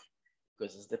have,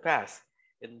 because it's the past.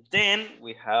 And then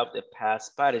we have the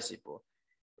past participle.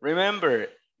 Remember,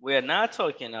 we are not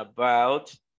talking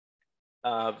about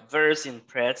verbs in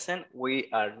present. We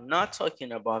are not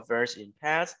talking about verbs in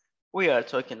past. We are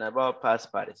talking about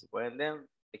past participle and then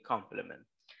the complement.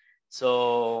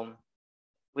 So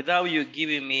without you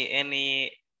giving me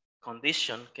any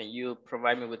condition, can you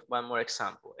provide me with one more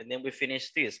example? And then we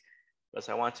finish this because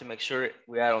I want to make sure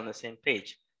we are on the same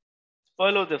page.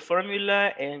 Follow the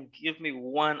formula and give me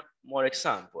one more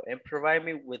example and provide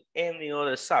me with any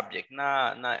other subject.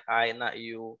 Not I, not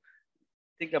you.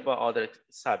 Think about other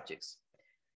subjects.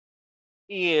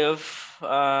 If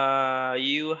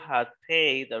you had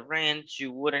paid the rent,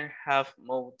 you wouldn't have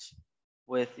moved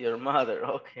with your mother.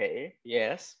 Okay,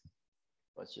 yes,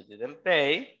 but you didn't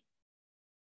pay.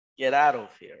 Get out of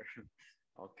here.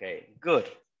 Okay, good.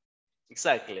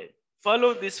 Exactly.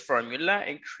 Follow this formula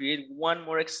and create one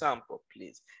more example,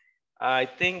 please. I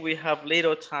think we have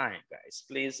little time, guys.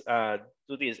 Please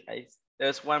do this.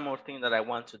 There's one more thing that I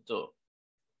want to do.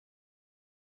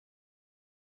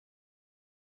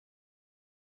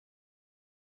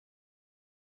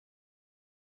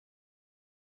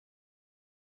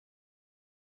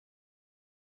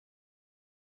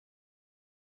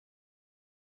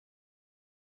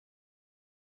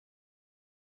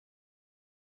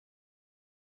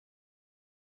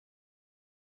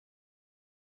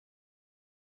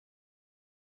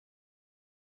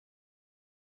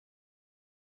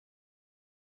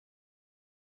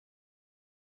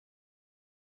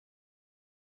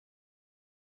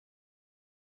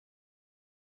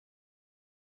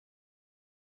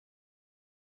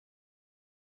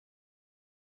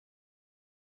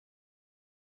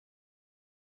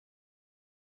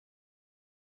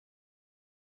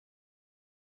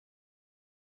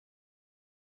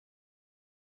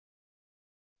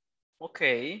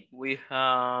 Okay, we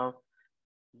have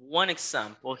one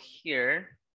example here.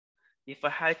 If I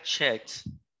had checked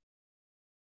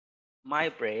my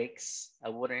brakes, I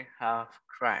wouldn't have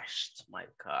crashed my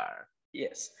car.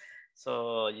 Yes.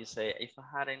 So you say if I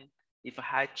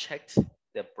had checked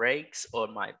the brakes or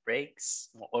my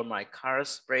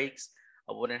car's brakes,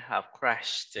 I wouldn't have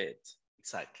crashed it.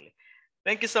 Exactly.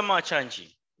 Thank you so much,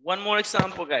 Angie. One more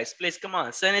example, guys. Please, come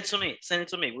on. Send it to me. Send it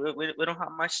to me. We don't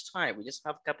have much time. We just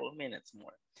have a couple of minutes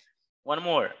more. One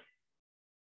more.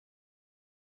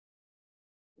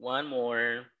 One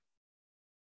more.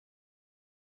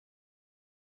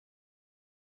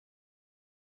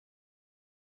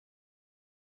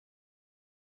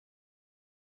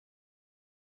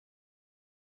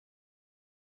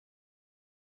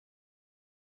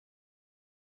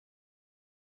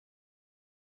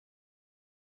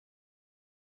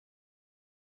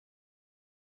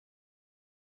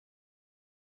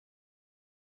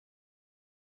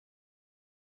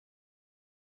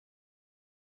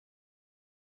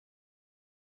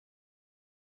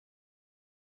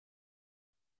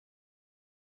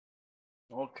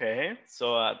 Okay,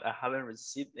 so I haven't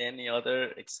received any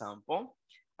other example.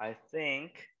 I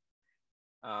think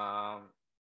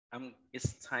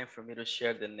it's time for me to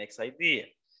share the next idea.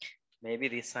 Maybe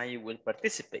this time you will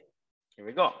participate. Here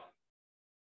we go.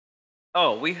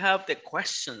 Oh, we have the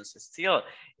questions still.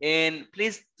 And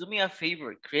please do me a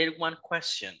favor, create one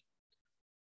question.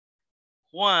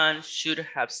 Juan should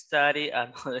have studied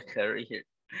another career.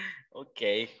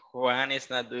 Okay, Juan is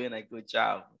not doing a good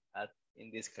job in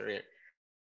this career.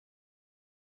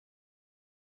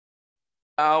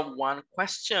 One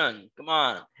question. Come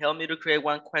on, help me to create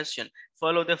one question.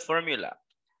 Follow the formula.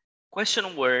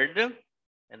 Question word,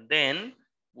 and then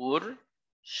would,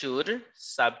 should,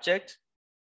 subject,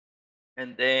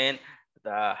 and then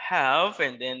the have,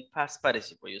 and then past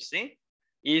participle, you see?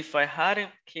 If I hadn't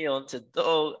killed the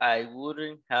dog, I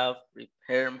wouldn't have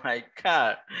repaired my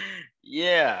car.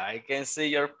 Yeah, I can see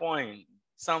your point.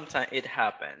 Sometimes it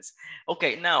happens.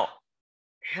 Okay, now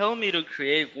help me to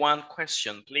create one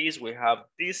question, please. We have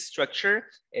this structure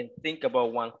and think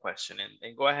about one question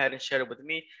and go ahead and share it with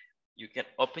me. You can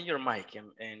open your mic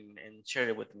and share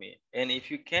it with me. And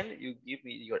if you can, you give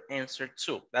me your answer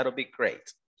too. That'll be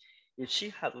great. If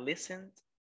she had listened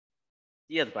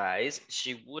the advice,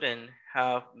 she wouldn't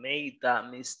have made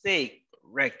that mistake.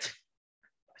 Correct.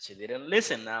 But she didn't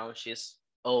listen. Now she's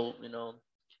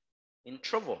in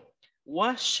trouble.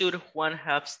 What should Juan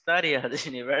have studied at the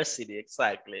university?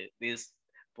 Exactly. This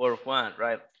for Juan,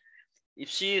 right? If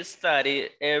she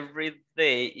studied every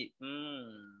day,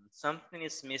 something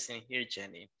is missing here,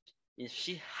 Jenny. If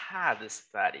she had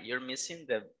studied, you're missing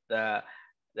the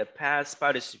past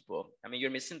participle. I mean, you're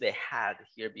missing the had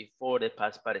here before the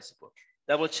past participle.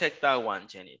 Double check that one,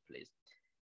 Jenny, please.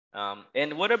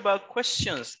 And what about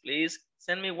questions, please?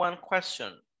 Send me one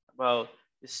question about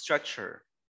the structure.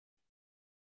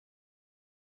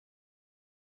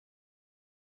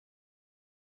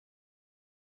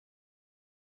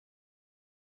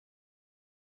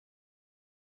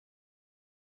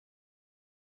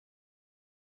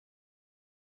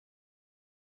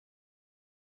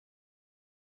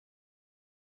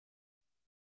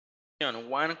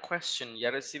 One question, ya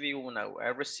recibí una. I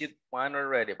received one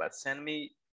already, but send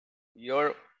me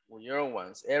your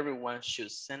ones. Everyone should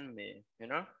send me,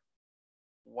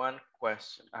 one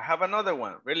question. I have another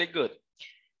one, really good.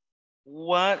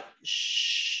 What,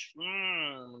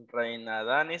 Reina,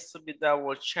 that needs to be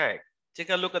double checked.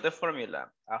 Take a look at the formula.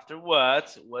 After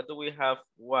what do we have?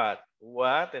 What,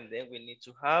 and then we need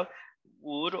to have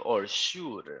would or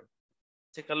should.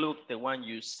 Take a look, the one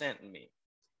you sent me.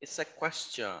 It's a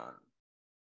question.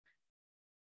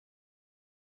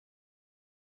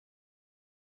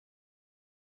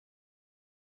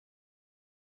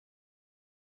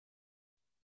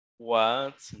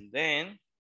 What, and then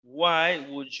why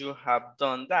would you have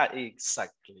done that?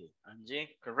 Exactly, Angie,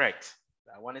 correct.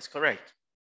 That one is correct.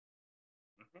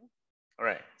 All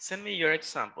right, send me your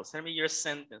examples, send me your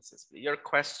sentences, your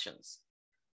questions.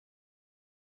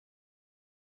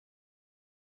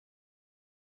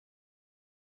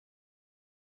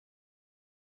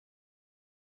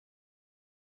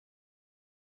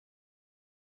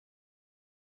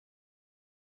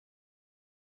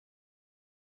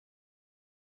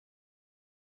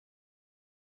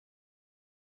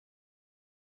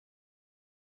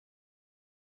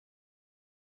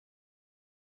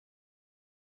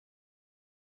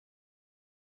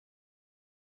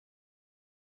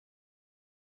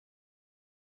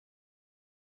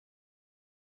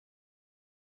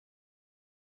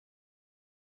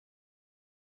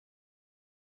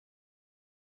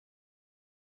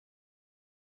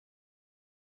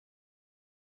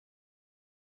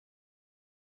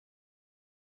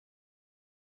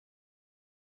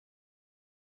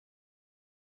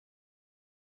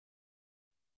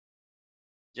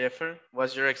 Jeffrey,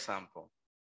 what's your example?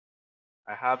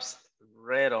 I have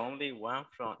read only one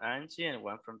from Angie and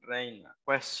one from Reina.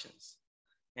 Questions.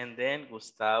 And then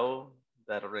Gustavo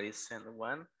that already sent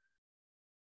one.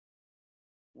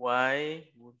 Why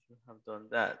would you have done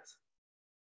that?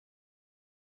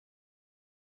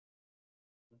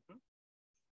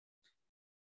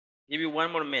 Give you 1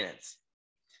 more minute.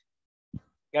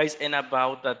 Guys, and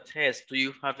about the test, do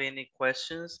you have any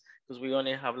questions? Because we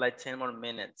only have like 10 more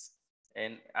minutes.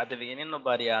 And at the beginning,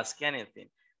 nobody asked anything.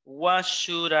 What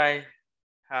should I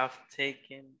have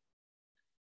taken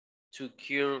to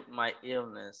cure my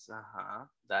illness?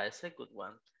 That is a good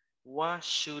one. What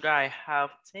should I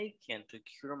have taken to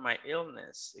cure my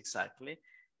illness? Exactly.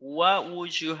 What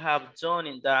would you have done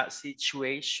in that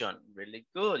situation? Really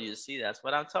good. You see, that's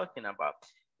what I'm talking about.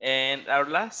 And our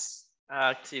last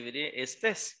activity is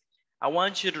this. I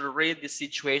want you to read the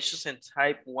situations and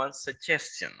type one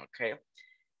suggestion, okay?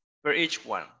 For each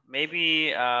one.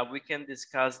 Maybe we can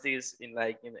discuss this in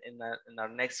our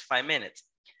next 5 minutes.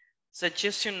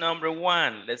 Suggestion number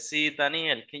 1. Let's see,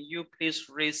 Daniel, can you please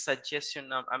read situation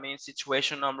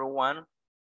number 1?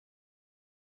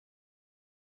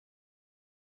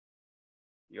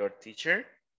 Your teacher,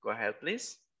 go ahead,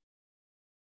 please.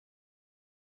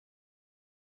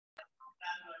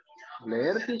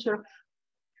 Leer, teacher.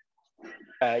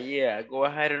 Yeah, go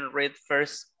ahead and read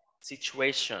first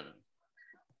situation.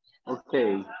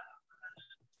 Okay.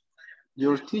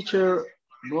 Your teacher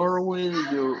borrowed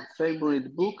your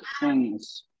favorite book and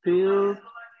spilled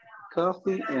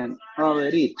coffee and over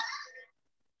it.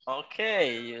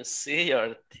 Okay, you see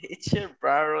your teacher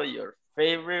borrow your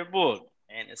favorite book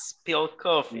and spill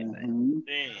coffee. Like,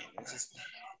 dang, this is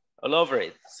all over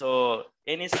it. So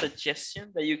any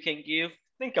suggestion that you can give,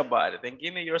 think about it and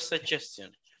give me your suggestion.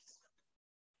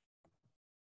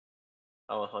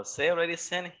 Oh, Jose already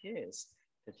sent his.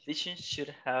 The teacher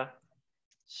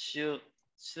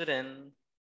shouldn't.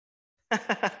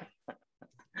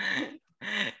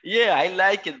 Yeah, I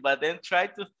like it, but then try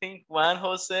to think one,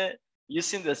 Jose,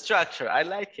 using the structure. I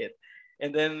like it.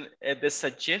 And then the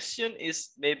suggestion is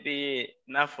maybe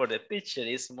not for the teacher,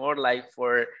 it's more like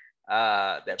for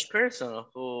the person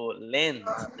who lends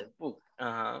the book.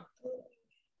 I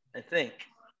think.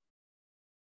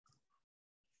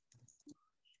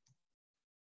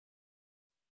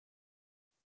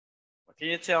 What can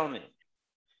you tell me?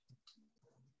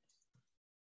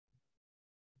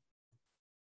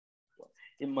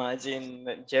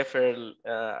 Imagine Jeffrey,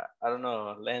 I don't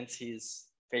know, lends his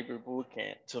favorite book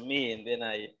to me, and then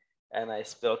I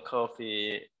spill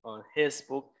coffee on his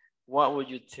book. What would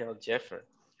you tell Jeffrey?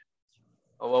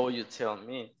 Or what would you tell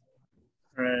me?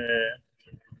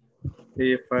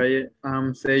 If I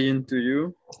am saying to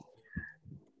you,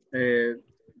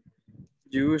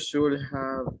 you should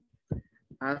have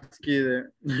asked a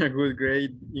good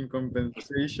grade in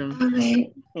compensation.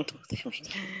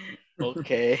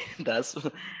 Okay, that's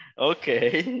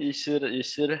okay. You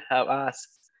should have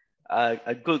asked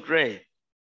a good grade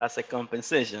as a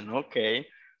compensation. Okay.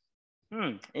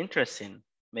 Interesting.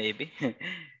 Maybe.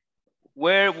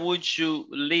 Where would you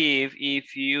live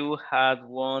if you had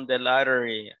won the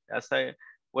lottery?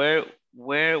 Where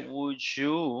would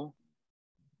you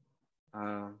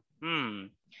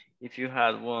if you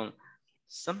had won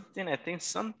something? I think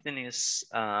something is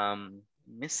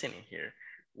missing here.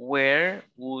 Where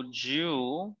would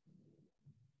you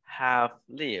have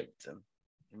lived?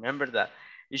 Remember that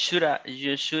you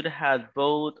should have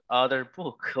bought other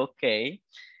book. Okay,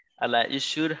 like you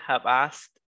should have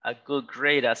asked a good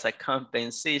grade as a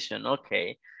compensation.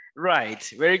 Okay, right,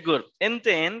 very good. And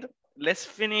then let's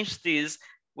finish this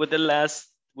with the last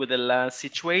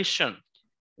situation.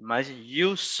 Imagine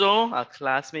you saw a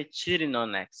classmate cheating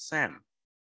on an exam.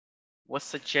 What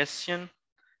suggestion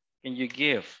can you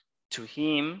give to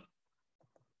him,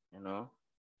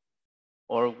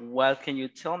 or what can you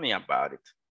tell me about it?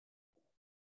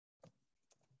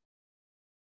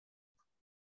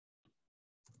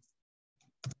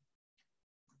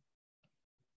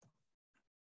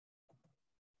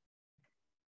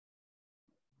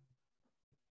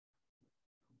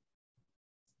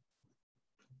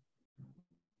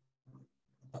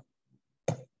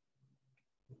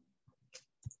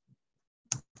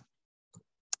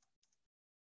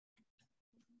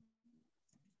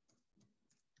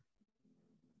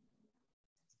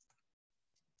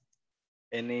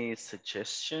 Any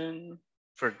suggestion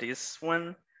for this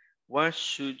one? What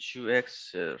should you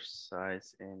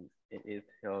exercise and it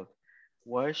help?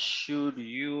 What should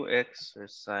you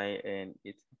exercise and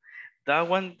it? That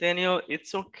one, Daniel,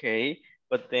 it's okay.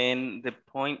 But then the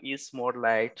point is more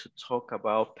like to talk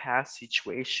about past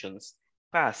situations.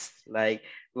 Past, like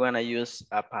we want to use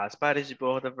a past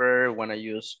participle of the verb, want to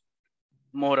use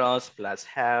modals plus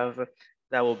have.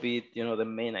 That will be, the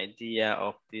main idea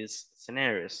of these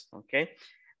scenarios, okay?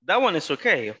 That one is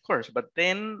okay, of course, but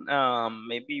then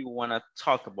maybe you want to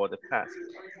talk about the past.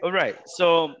 All right,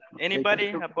 so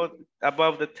anybody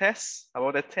about the test?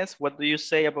 About the test, what do you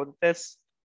say about the test?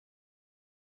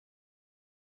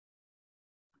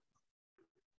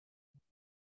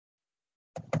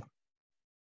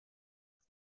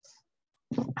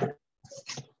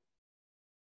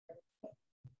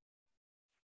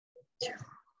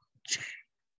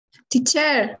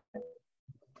 Teacher.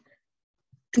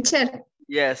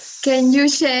 Yes. Can you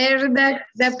share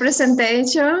the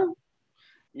presentation?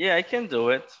 Yeah, I can do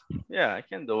it. Yeah, I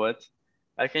can do it.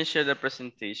 I can share the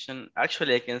presentation.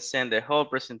 Actually, I can send the whole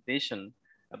presentation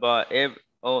about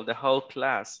the whole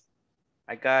class.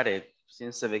 I got it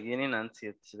since the beginning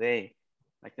until today.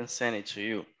 I can send it to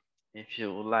you if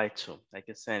you would like to. I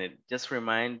can send it. Just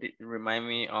remind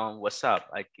me on WhatsApp.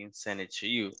 I can send it to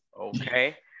you.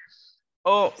 Okay.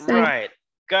 All right,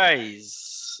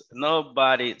 guys.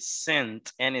 Nobody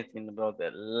sent anything about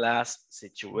the last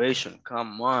situation.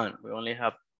 Come on, we only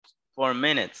have 4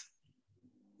 minutes.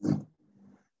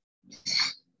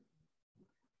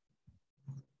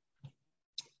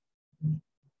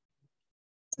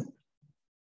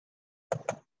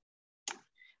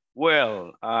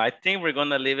 Well, I think we're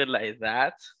gonna leave it like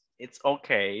that. It's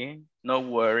okay, no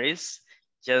worries.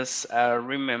 Just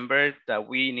remember that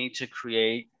we need to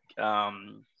create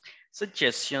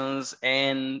suggestions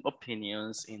and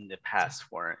opinions in the past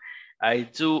form. I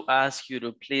do ask you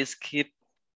to please keep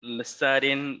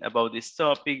studying about this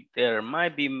topic. There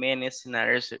might be many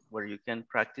scenarios where you can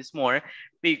practice more,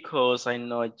 because I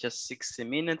know just 60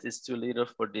 minutes is too little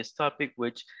for this topic,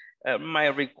 which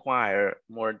might require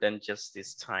more than just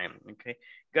this time. Okay,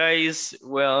 guys,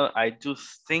 well, I do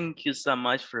thank you so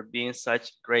much for being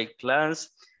such great class.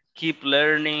 Keep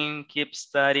learning, keep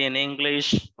studying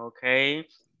English, okay,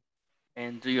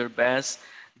 and do your best.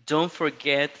 Don't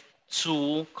forget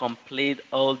to complete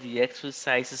all the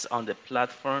exercises on the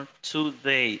platform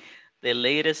today, the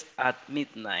latest at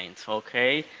midnight,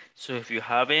 okay? So if you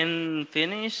haven't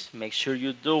finished, make sure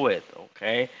you do it,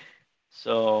 okay?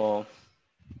 So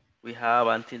we have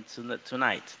until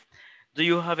tonight. Do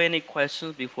you have any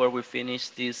questions before we finish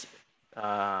this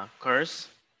course,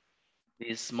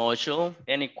 this module?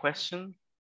 Any question?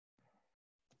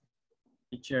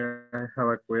 Teacher, I have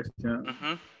a question.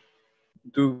 Mm-hmm.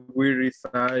 Do we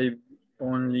receive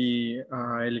only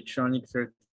electronic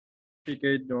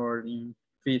certificate or in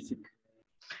physical?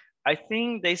 I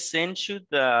think they sent you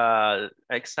the,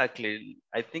 exactly,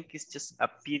 I think it's just a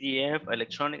PDF,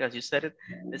 electronic, as you said it.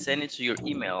 They send it to your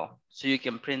email so you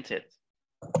can print it.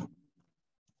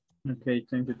 Okay,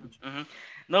 thank you, teacher. Mm-hmm.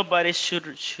 Nobody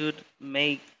should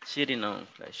make cheating on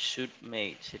class. Should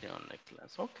make cheating on the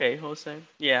class. Okay, Jose.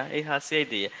 Yeah, it has the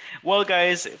idea. Well,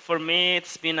 guys, for me,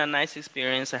 it's been a nice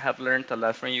experience. I have learned a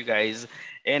lot from you guys.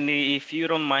 And if you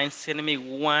don't mind sending me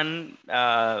one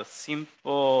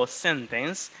simple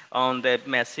sentence on the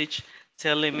message,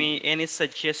 telling me any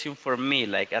suggestion for me,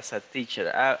 like as a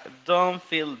teacher. Don't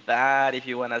feel bad if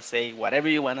you want to say whatever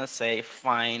you want to say,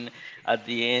 fine. At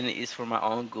the end, it's for my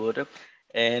own good.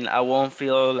 And I won't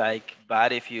feel like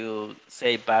bad if you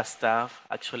say bad stuff.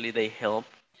 Actually, they help.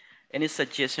 Any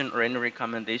suggestion or any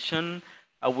recommendation,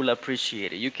 I will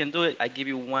appreciate it. You can do it. I give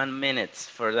you 1 minute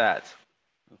for that.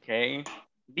 Okay?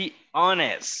 Be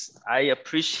honest. I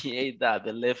appreciate that.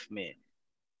 Believe me.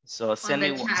 So send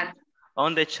me chat.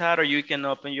 on the chat, or you can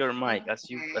open your mic as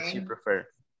you prefer.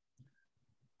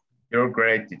 You're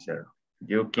great, teacher.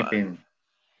 You keeping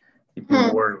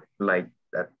work like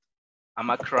that. I'm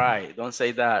a cry. Don't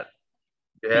say that.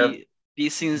 Be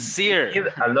sincere. You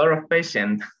need a lot of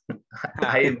patience.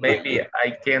 Maybe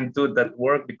I can't do that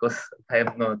work because I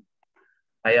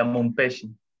am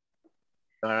impatient.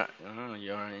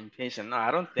 You're impatient. No,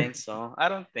 I don't think so. I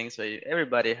don't think so.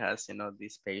 Everybody has,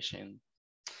 this patience.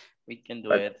 We can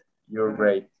do it. You're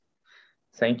great.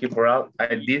 Thank you for all.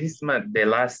 This is the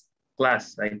last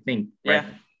class, I think. Yeah,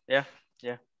 right?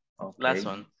 yeah. Okay. Last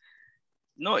one.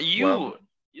 No, you're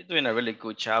doing a really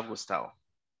good job, Gustavo.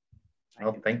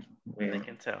 Thank you. I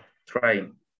can tell.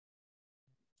 Trying.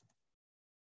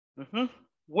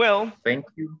 Well, thank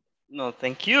you. No,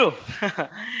 thank you.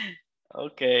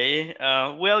 Okay.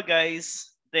 Well, guys,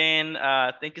 then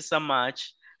thank you so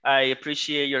much. I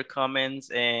appreciate your comments,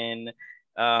 and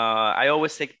I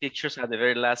always take pictures at the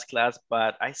very last class,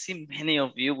 but I see many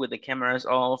of you with the cameras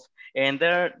off, and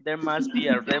there must be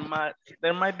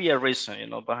there might be a reason,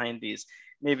 behind this.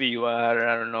 Maybe you are,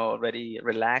 I don't know, already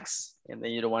relaxed, and then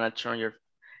you don't want to turn your.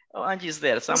 Oh, Angie's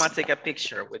there, so I'm gonna take a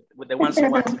picture with the ones who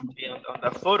want to be on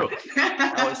the photo.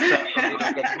 I always tell you, they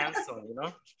don't get hands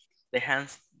on, the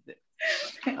hands.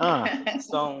 All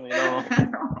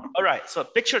right, so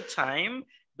picture time.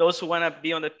 Those who want to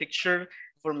be on the picture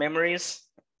for memories,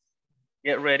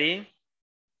 get ready.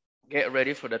 Get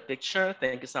ready for the picture.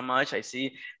 Thank you so much. I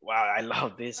see. Wow, I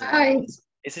love this.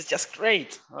 This is just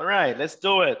great. All right, let's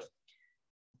do it.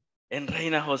 And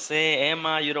Reina, Jose,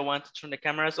 Emma, you don't want to turn the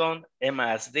cameras on?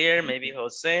 Emma is there. Maybe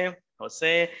Jose,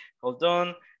 hold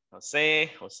on. Jose,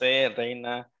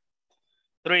 Reina.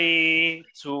 3,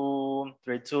 2,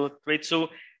 3, 2, 3, 2.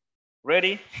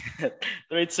 Ready?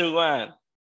 3, 2, 1.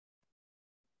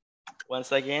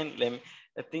 Once again,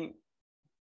 I think,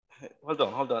 hold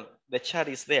on. The chat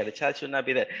is there. The chat should not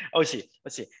be there. Oh,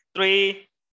 let's see. 3,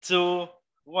 2,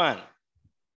 1.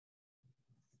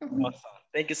 Awesome.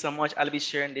 Thank you so much. I'll be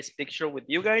sharing this picture with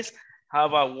you guys.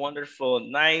 Have a wonderful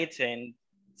night and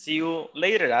see you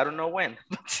later. I don't know when,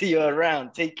 but see you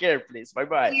around. Take care, please.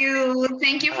 Bye-bye.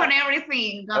 Thank you for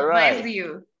everything. God bless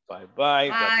you. Bye-bye.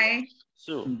 Bye.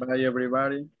 Bye,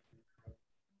 everybody.